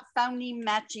you've got phoneme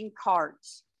matching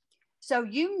cards. So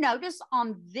you notice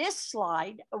on this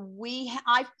slide,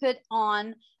 I've put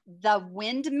on the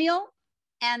windmill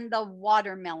and the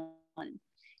watermelon.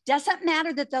 Doesn't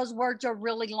matter that those words are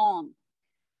really long.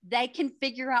 They can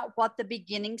figure out what the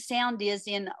beginning sound is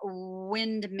in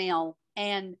windmill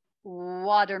and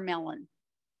watermelon.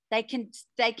 They can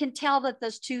tell that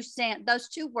those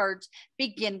two words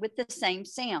begin with the same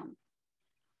sound.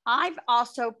 I've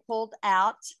also pulled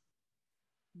out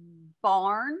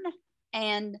barn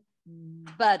and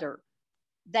butter.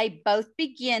 They both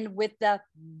begin with the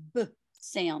B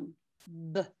sound.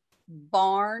 B,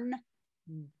 barn,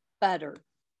 butter.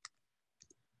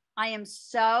 I am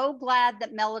so glad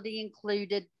that Melody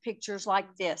included pictures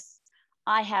like this.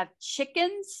 I have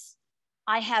chickens.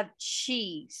 I have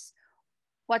cheese.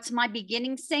 What's my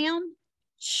beginning sound?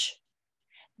 Ch.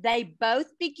 They both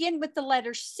begin with the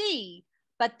letter C,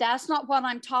 but that's not what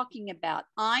I'm talking about.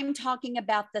 I'm talking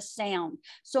about the sound.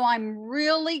 So I'm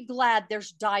really glad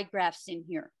there's digraphs in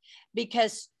here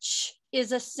because ch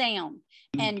is a sound,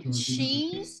 and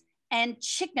cheese and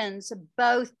chickens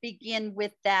both begin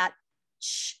with that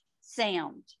ch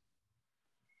sound.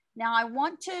 Now I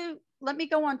want to, let me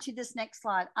go on to this next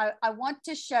slide. I want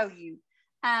to show you.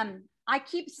 I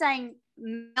keep saying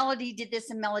Melody did this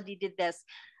and Melody did this.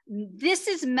 This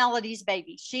is Melody's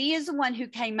baby. She is the one who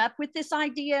came up with this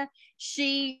idea.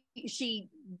 She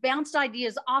bounced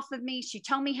ideas off of me. She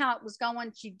told me how it was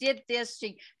going. She did this.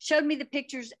 She showed me the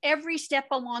pictures. Every step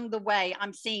along the way,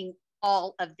 I'm seeing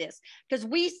all of this because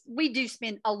we do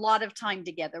spend a lot of time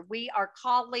together. We are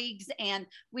colleagues and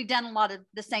we've done a lot of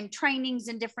the same trainings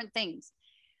and different things.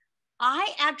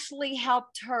 I actually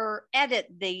helped her edit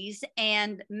these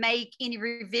and make any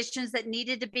revisions that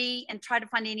needed to be and try to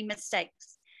find any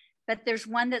mistakes. But there's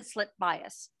one that slipped by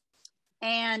us.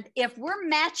 And if we're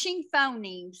matching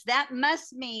phonemes, that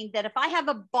must mean that if I have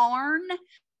a barn,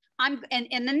 I'm an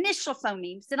initial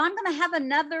phonemes, then I'm going to have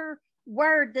another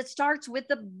word that starts with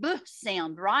the B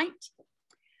sound, right?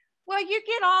 Well, you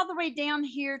get all the way down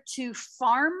here to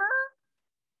farmer.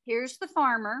 Here's the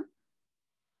farmer.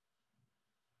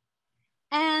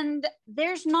 And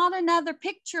there's not another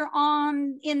picture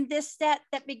in this set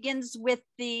that begins with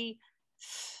the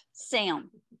F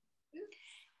sound.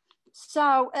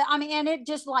 So, I mean, and it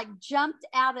just like jumped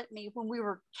out at me when we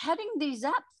were cutting these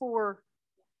up we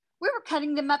were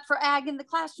cutting them up for Ag in the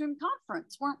Classroom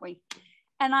conference, weren't we?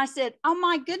 And I said, oh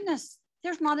my goodness,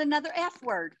 there's not another F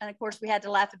word. And of course we had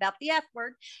to laugh about the F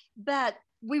word, but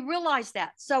we realized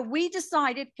that. So we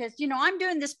decided, because, you know, I'm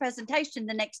doing this presentation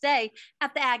the next day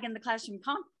at the Ag in the Classroom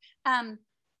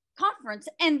conference,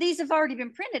 and these have already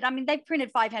been printed. I mean, they've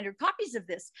printed 500 copies of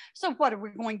this. So what are we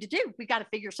going to do? We got to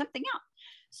figure something out.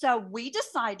 So we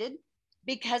decided,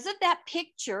 because of that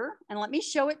picture, and let me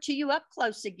show it to you up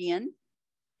close again,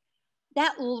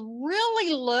 that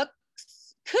really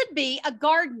could be a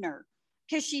gardener,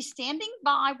 because she's standing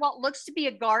by what looks to be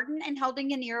a garden and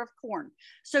holding an ear of corn.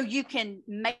 So you can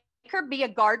make her be a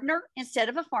gardener instead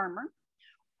of a farmer,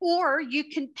 or you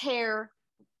can pair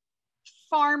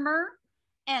farmer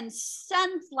and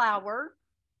sunflower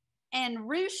and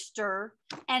rooster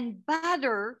and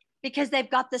butter, because they've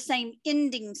got the same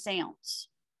ending sounds,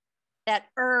 that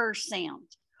sound.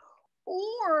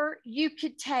 Or you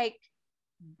could take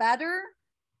butter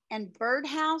and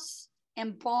birdhouse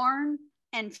and barn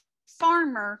and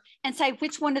farmer and say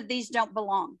which one of these don't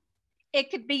belong.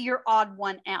 It could be your odd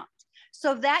one out.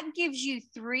 So that gives you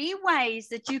 3 ways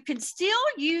that you can still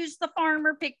use the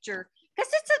farmer picture,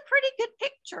 because it's a pretty good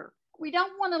picture. We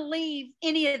don't want to leave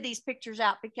any of these pictures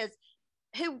out, because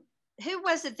who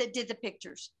was it that did the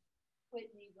pictures?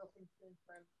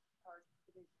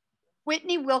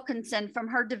 Whitney Wilkinson from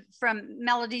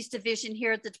Melody's division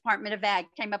here at the Department of Ag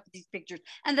came up with these pictures,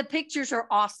 and the pictures are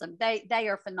awesome. They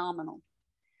are phenomenal.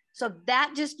 So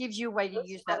that just gives you a way to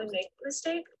use that. Make a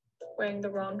mistake wearing the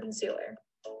wrong concealer.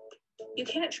 You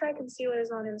can't try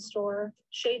concealers on in store.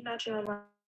 Shade matching online.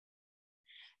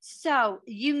 So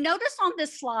you notice on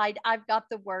this slide, I've got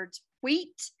the words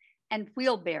wheat and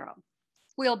wheelbarrow.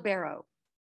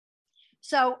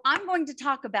 So I'm going to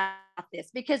talk about this,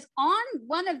 because on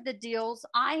one of the deals,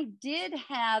 I did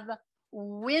have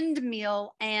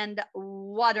windmill and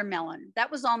watermelon.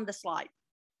 That was on the slide.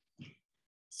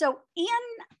 So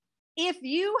if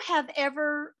you have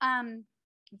ever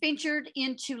ventured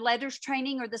into letters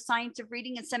training or the science of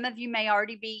reading, and some of you may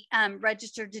already be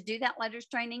registered to do that letters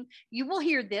training, you will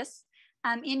hear this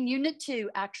in Unit 2,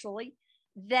 actually,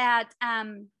 that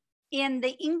in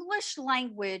the English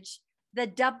language,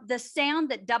 the sound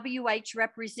that WH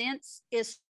represents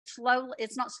is slowly,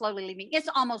 it's not slowly leaving, it's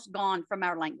almost gone from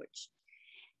our language.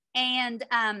 And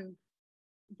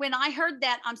when I heard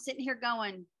that, I'm sitting here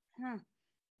going,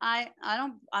 I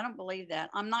don't believe that.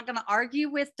 I'm not going to argue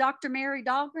with Dr. Mary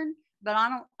Dahlgren, but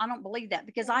I don't believe that,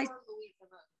 because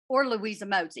or Louisa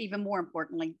Moats, even more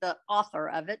importantly, the author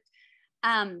of it.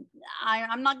 I'm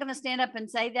not going to stand up and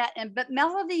say that. But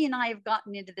Melody and I have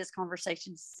gotten into this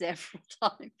conversation several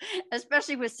times,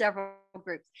 especially with several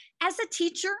groups. As a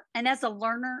teacher and as a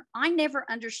learner, I never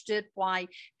understood why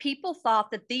people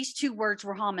thought that these 2 words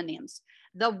were homonyms.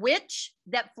 The witch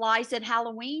that flies at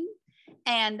Halloween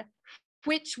and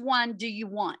which one do you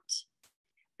want?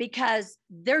 Because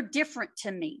they're different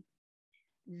to me.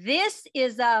 This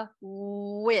is a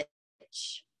witch.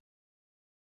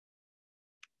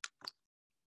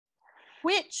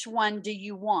 Which one do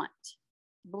you want?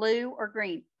 Blue or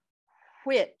green?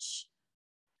 Which?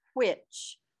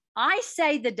 I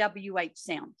say the WH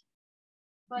sound.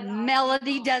 But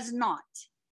Melody does not.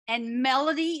 And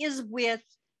Melody is with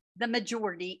the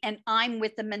majority and I'm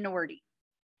with the minority.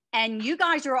 And you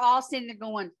guys are all sitting there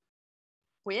going,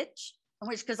 which,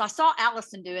 because I saw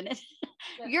Allison doing it.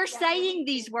 You're saying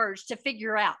these words to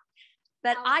figure out.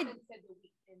 But Alan,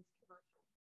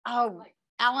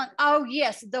 oh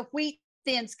yes, the Wheat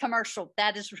Thins commercial.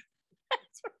 That is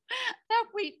that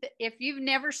Wheat. If you've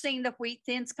never seen the Wheat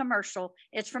Thins commercial,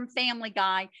 it's from Family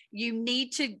Guy. You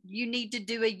need to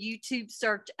do a YouTube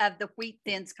search of the Wheat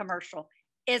Thins commercial.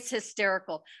 It's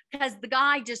hysterical because the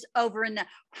guy just over in the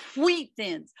wheat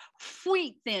thins,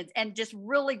 and just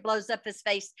really blows up his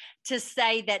face to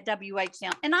say that WH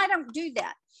sound. And I don't do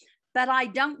that, but I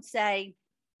don't say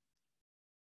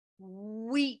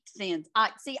wheat thins. I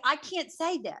can't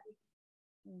say that.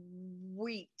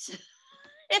 Wheat.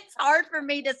 It's hard for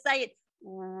me to say it.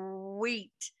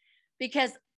 Wheat,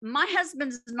 because my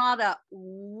husband's not a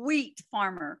wheat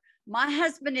farmer. My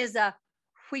husband is a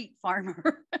wheat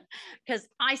farmer because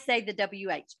I say the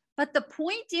WH. But the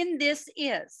point in this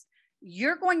is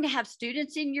you're going to have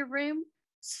students in your room,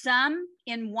 some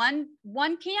in one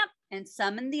camp and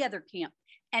some in the other camp,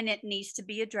 and it needs to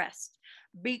be addressed,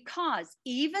 because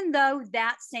even though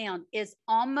that sound is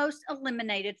almost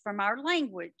eliminated from our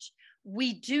language,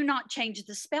 we do not change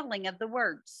the spelling of the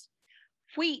words.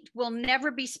 Wheat will never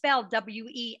be spelled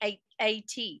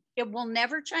W-E-A-T. It will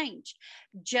never change.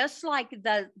 Just like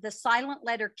the silent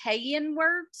letter K in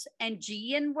words and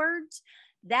G in words,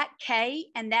 that K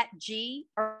and that G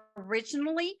are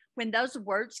originally, when those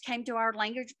words came to our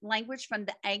language from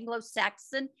the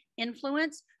Anglo-Saxon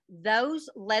influence, those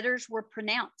letters were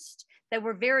pronounced. They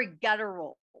were very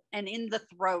guttural and in the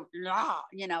throat,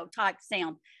 type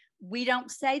sound. We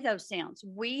don't say those sounds.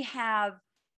 We have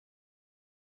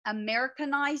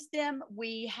Americanized them.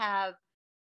 We have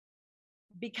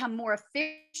become more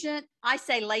efficient. I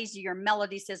say lazier.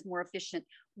 Melody says more efficient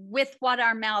with what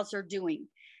our mouths are doing.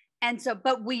 And so,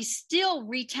 but we still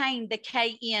retain the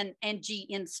K-N and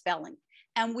G-N spelling,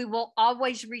 and we will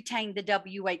always retain the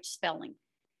WH spelling.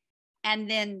 And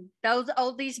then those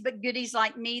oldies but goodies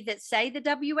like me that say the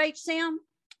WH sound,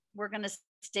 we're going to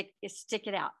stick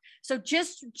it out. So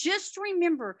just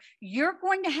remember, you're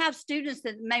going to have students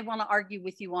that may want to argue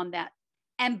with you on that.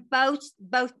 And both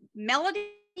Melody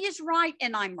is right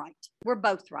and I'm right. We're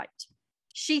both right.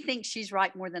 She thinks she's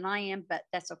right more than I am, but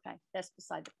that's okay. That's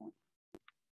beside the point.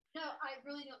 No, I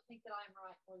really don't think that I'm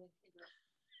right more than Kendra.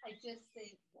 I just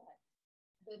think that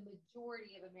the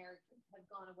majority of Americans have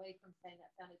gone away from saying that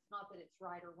sound. It's not that it's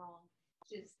right or wrong,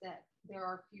 just that there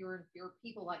are fewer and fewer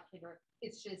people like Kendra.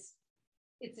 It's a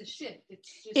shift.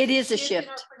 It is a shift in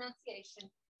our pronunciation.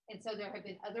 And so there have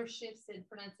been other shifts in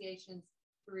pronunciations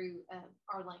through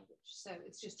our language. So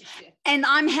it's just a shift. And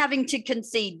I'm having to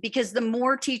concede, because the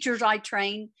more teachers I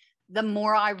train, the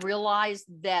more I realize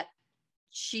that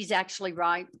she's actually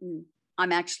right and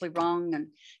I'm actually wrong.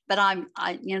 But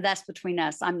that's between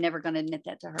us. I'm never going to admit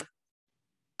that to her.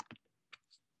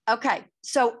 Okay.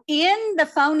 So in the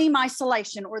phoneme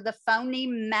isolation or the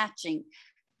phoneme matching,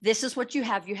 this is what you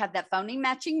have. You have that phoneme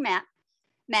matching map.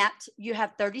 You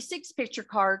have 36 picture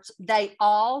cards. They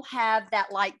all have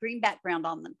that light green background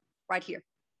on them right here.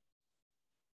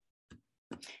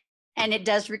 And it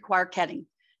does require cutting.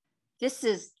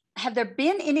 Have there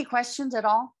been any questions at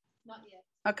all? Not yet.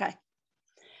 Okay.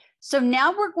 So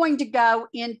now we're going to go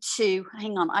into,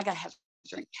 hang on, I got to have a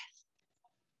drink.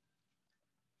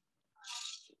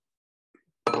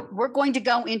 We're going to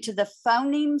go into the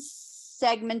phoneme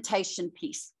segmentation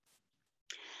piece.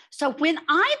 So when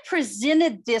I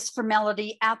presented this for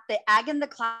Melody at the Ag in the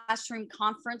Classroom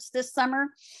conference this summer,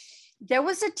 there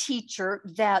was a teacher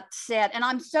that said, and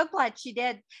I'm so glad she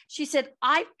did, she said,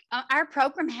 our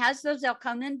program has those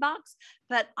Elkonin box,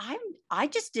 but I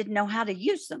just didn't know how to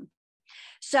use them.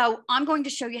 So I'm going to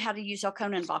show you how to use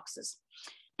Elkonin boxes.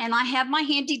 And I have my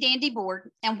handy dandy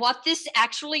board. And what this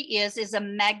actually is a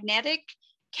magnetic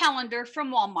calendar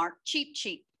from Walmart,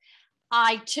 cheap.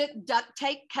 I took duct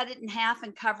tape, cut it in half,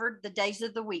 and covered the days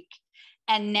of the week.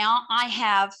 And now I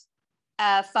have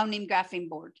a phoneme graphing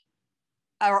board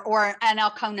or an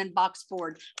Elkonin box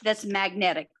board that's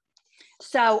magnetic.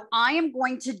 So I am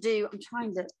going to do, I'm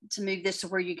trying to move this to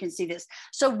where you can see this.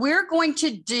 So we're going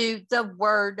to do the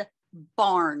word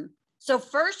barn. So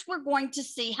first we're going to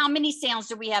see how many sounds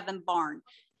do we have in barn.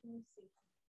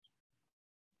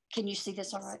 Can you see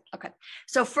this all right? Okay.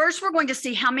 So first we're going to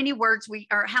see how many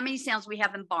sounds we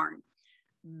have in barn.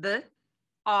 B,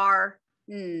 R,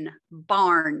 N,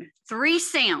 barn. 3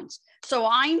 sounds. So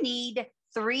I need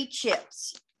 3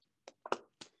 chips.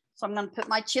 So I'm going to put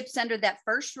my chips under that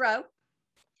first row.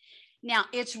 Now,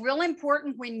 it's real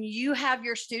important when you have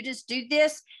your students do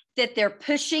this that they're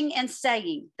pushing and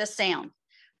saying the sound.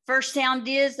 First sound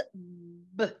is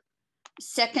B.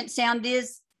 Second sound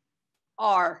is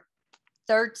R.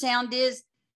 Third sound is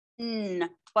N.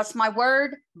 What's my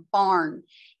word? Barn.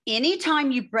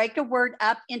 Anytime you break a word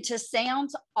up into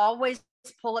sounds, always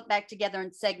pull it back together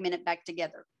and segment it back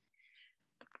together.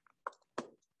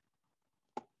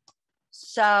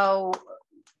 So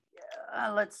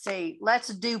let's see. Let's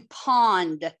do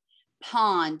pond.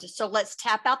 Pond. So let's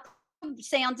tap out the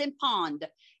sounds in pond.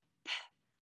 P,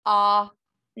 A,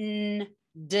 N,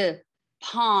 D.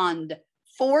 Pond.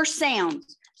 4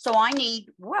 sounds. So I need,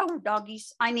 whoa,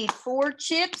 doggies. I need 4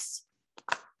 chips.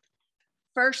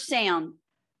 First sound.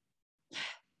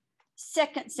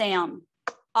 Second sound.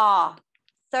 Ah.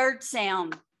 Third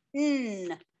sound.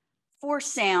 N. Fourth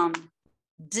sound.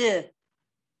 D.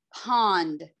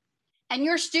 Pond. And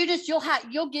your students,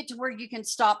 you'll get to where you can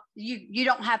stop. You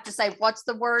don't have to say what's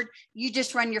the word. You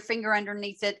just run your finger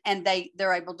underneath it and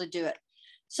they're able to do it.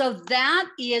 So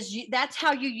that's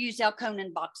how you use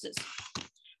Elkonin boxes.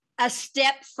 A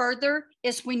step further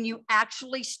is when you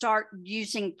actually start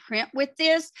using print with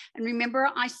this. And remember,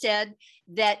 I said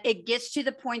that it gets to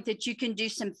the point that you can do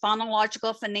some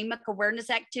phonological, phonemic awareness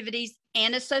activities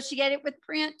and associate it with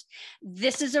print.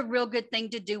 This is a real good thing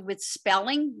to do with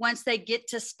spelling once they get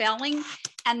to spelling.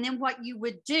 And then what you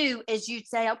would do is you'd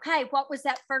say, okay, what was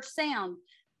that first sound?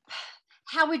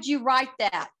 How would you write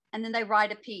that? And then they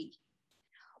write a P.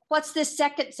 What's this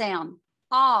second sound?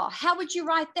 Ah, how would you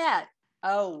write that?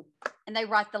 O, and they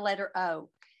write the letter O.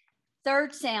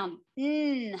 Third sound,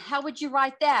 N, how would you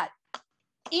write that?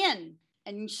 N,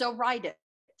 and you so write it.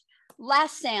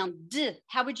 Last sound, D,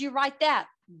 how would you write that?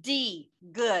 D,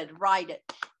 good, write it.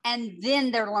 And then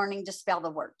they're learning to spell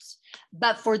the words.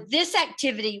 But for this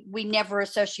activity, we never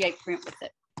associate print with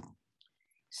it.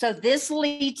 So this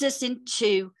leads us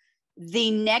into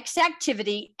the next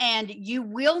activity, and you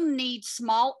will need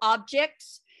small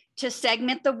objects to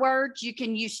segment the words. You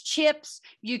can use chips,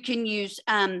 you can use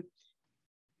math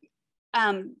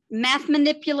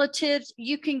manipulatives,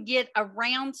 you can get a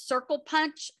round circle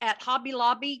punch at Hobby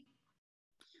Lobby,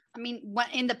 I mean,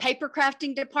 in the paper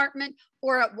crafting department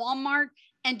or at Walmart,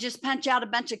 and just punch out a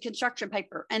bunch of construction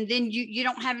paper. And then you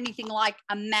don't have anything like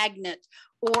a magnet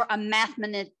or a math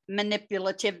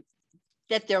manipulative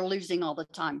that they're losing all the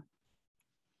time.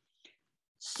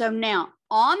 So now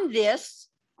on this,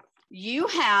 you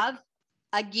have,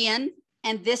 again,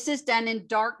 and this is done in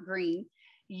dark green,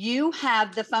 you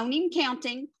have the phoneme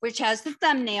counting, which has the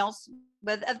thumbnails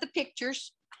of the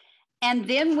pictures. And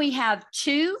then we have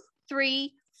 2,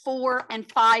 3, 4, and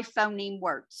 5 phoneme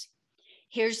words.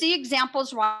 Here's the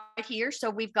examples right here. So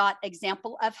we've got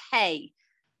example of hay,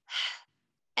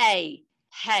 a,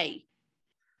 hay,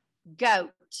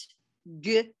 goat,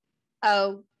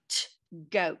 g-o-t,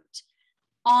 goat.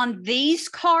 On these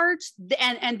cards,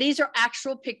 and these are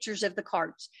actual pictures of the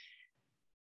cards,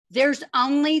 there's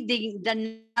only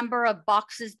the number of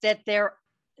boxes the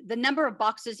number of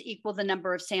boxes equal the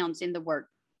number of sounds in the word.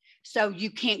 So you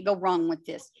can't go wrong with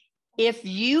this. If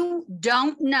you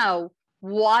don't know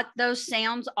what those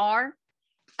sounds are,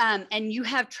 and you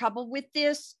have trouble with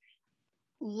this,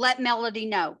 let Melody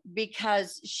know,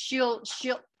 because she'll,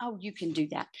 oh, you can do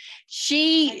that.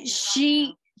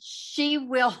 She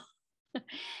will,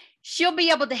 she'll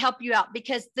be able to help you out,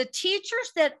 because the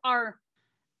teachers that are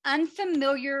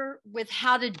unfamiliar with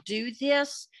how to do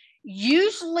this,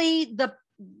 usually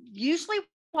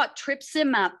what trips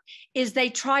them up is they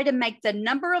try to make the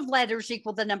number of letters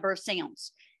equal the number of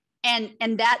sounds. And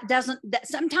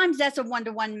sometimes that's a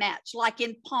 1-to-1 match, like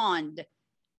in pond.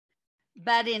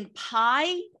 But in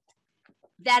pie,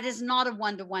 that is not a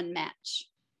 1-to-1 match.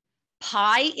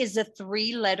 Pie is a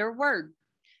 3-letter word,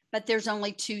 but there's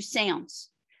only 2 sounds.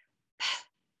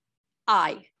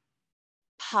 I,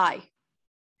 pie.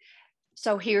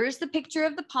 So here's the picture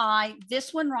of the pie.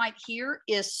 This one right here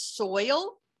is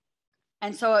soil.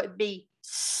 And so it would be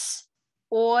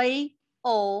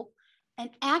oil. And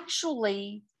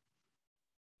actually,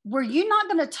 were you not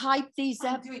going to type these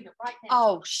up? I'm doing it right now.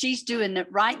 Oh, she's doing it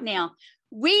right now.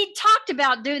 We talked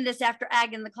about doing this after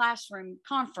Ag in the Classroom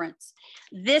conference.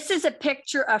 This is a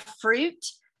picture of fruit.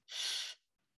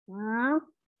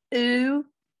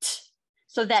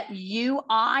 So that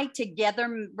UI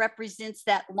together represents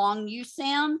that long U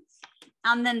sound.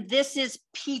 And then this is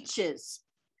peaches.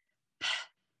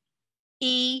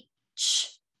 P-E-ch-e-z.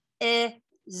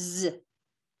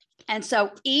 And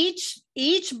so each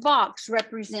box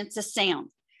represents a sound.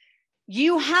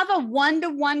 You have a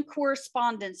one-to-one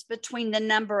correspondence between the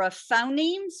number of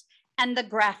phonemes and the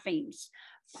graphemes.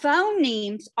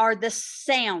 Phonemes are the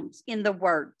sounds in the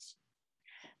words.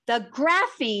 The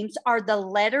graphemes are the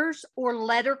letters or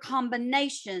letter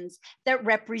combinations that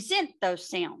represent those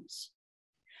sounds.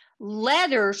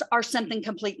 Letters are something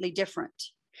completely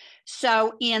different.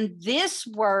 So in this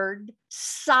word,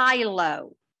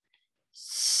 silo,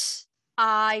 S-I-L-O,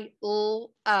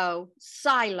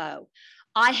 silo,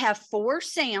 I have 4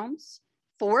 sounds,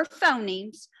 4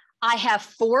 phonemes, I have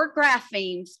 4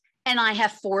 graphemes, and I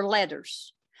have 4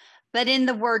 letters. But in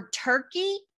the word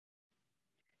turkey,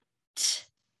 T-R-K-E,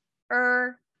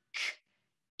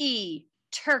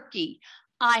 turkey,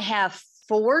 I have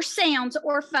 4 sounds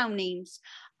or phonemes,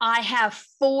 I have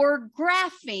 4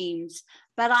 graphemes,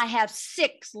 but I have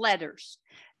 6 letters,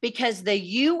 because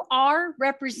the UR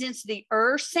represents the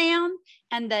sound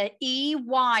and the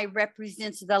EY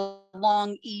represents the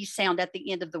long E sound at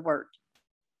the end of the word.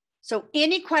 So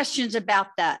any questions about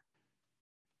that?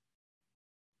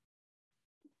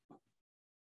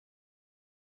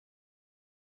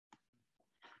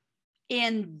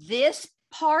 In this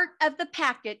part of the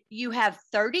packet, you have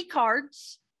 30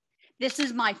 cards. This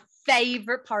is my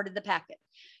favorite part of the packet.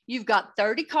 You've got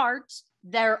 30 cards.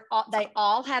 They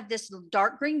all have this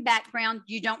dark green background.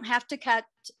 You don't have to cut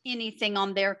anything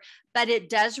on there, but it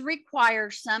does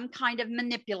require some kind of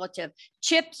manipulative,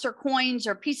 chips or coins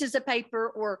or pieces of paper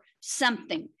or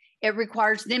something. It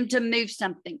requires them to move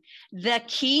something. The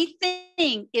key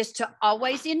thing is to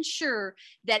always ensure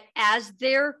that as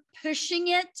they're pushing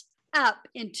it up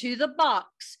into the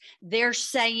box, they're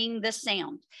saying the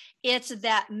sound. It's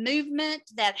that movement,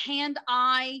 that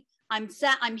hand-eye,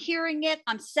 I'm hearing it,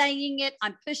 I'm saying it,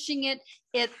 I'm pushing it.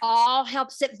 It all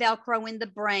helps it Velcro in the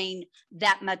brain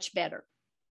that much better.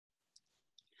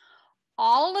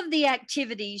 All of the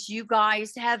activities you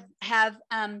guys have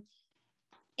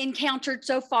encountered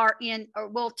so far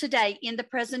today in the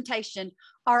presentation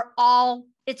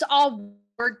it's all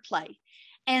wordplay.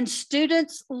 And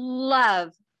students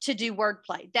love to do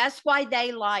wordplay. That's why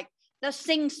they like the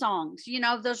sing songs,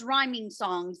 those rhyming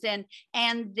songs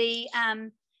and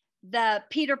the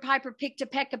Peter Piper picked a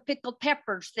peck of pickled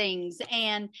peppers things,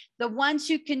 and the ones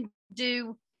who can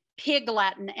do Pig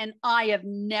Latin. And I have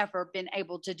never been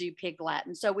able to do Pig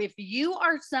Latin. So if you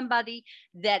are somebody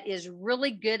that is really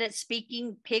good at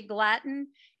speaking Pig Latin,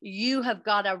 you have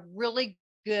got a really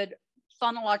good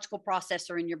phonological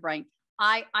processor in your brain.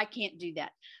 I can't do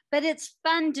that, but it's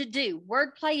fun to do.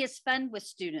 Wordplay is fun with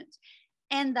students.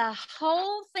 And the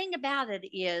whole thing about it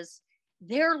is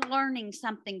they're learning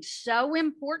something so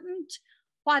important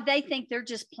while they think they're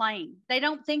just playing. They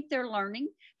don't think they're learning.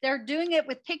 They're doing it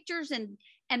with pictures and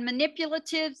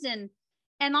manipulatives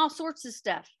and all sorts of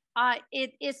stuff.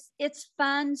 It's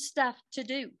fun stuff to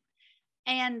do.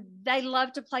 And they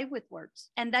love to play with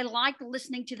words, and they like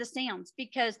listening to the sounds,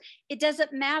 because it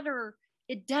doesn't matter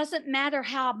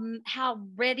how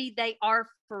ready they are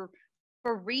for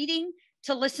reading,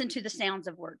 to listen to the sounds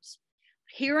of words.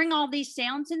 Hearing all these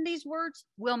sounds in these words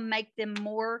will make them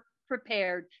more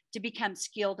prepared to become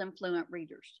skilled and fluent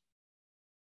readers.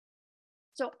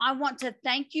 So I want to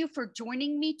thank you for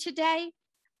joining me today.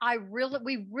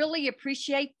 We really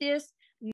appreciate this.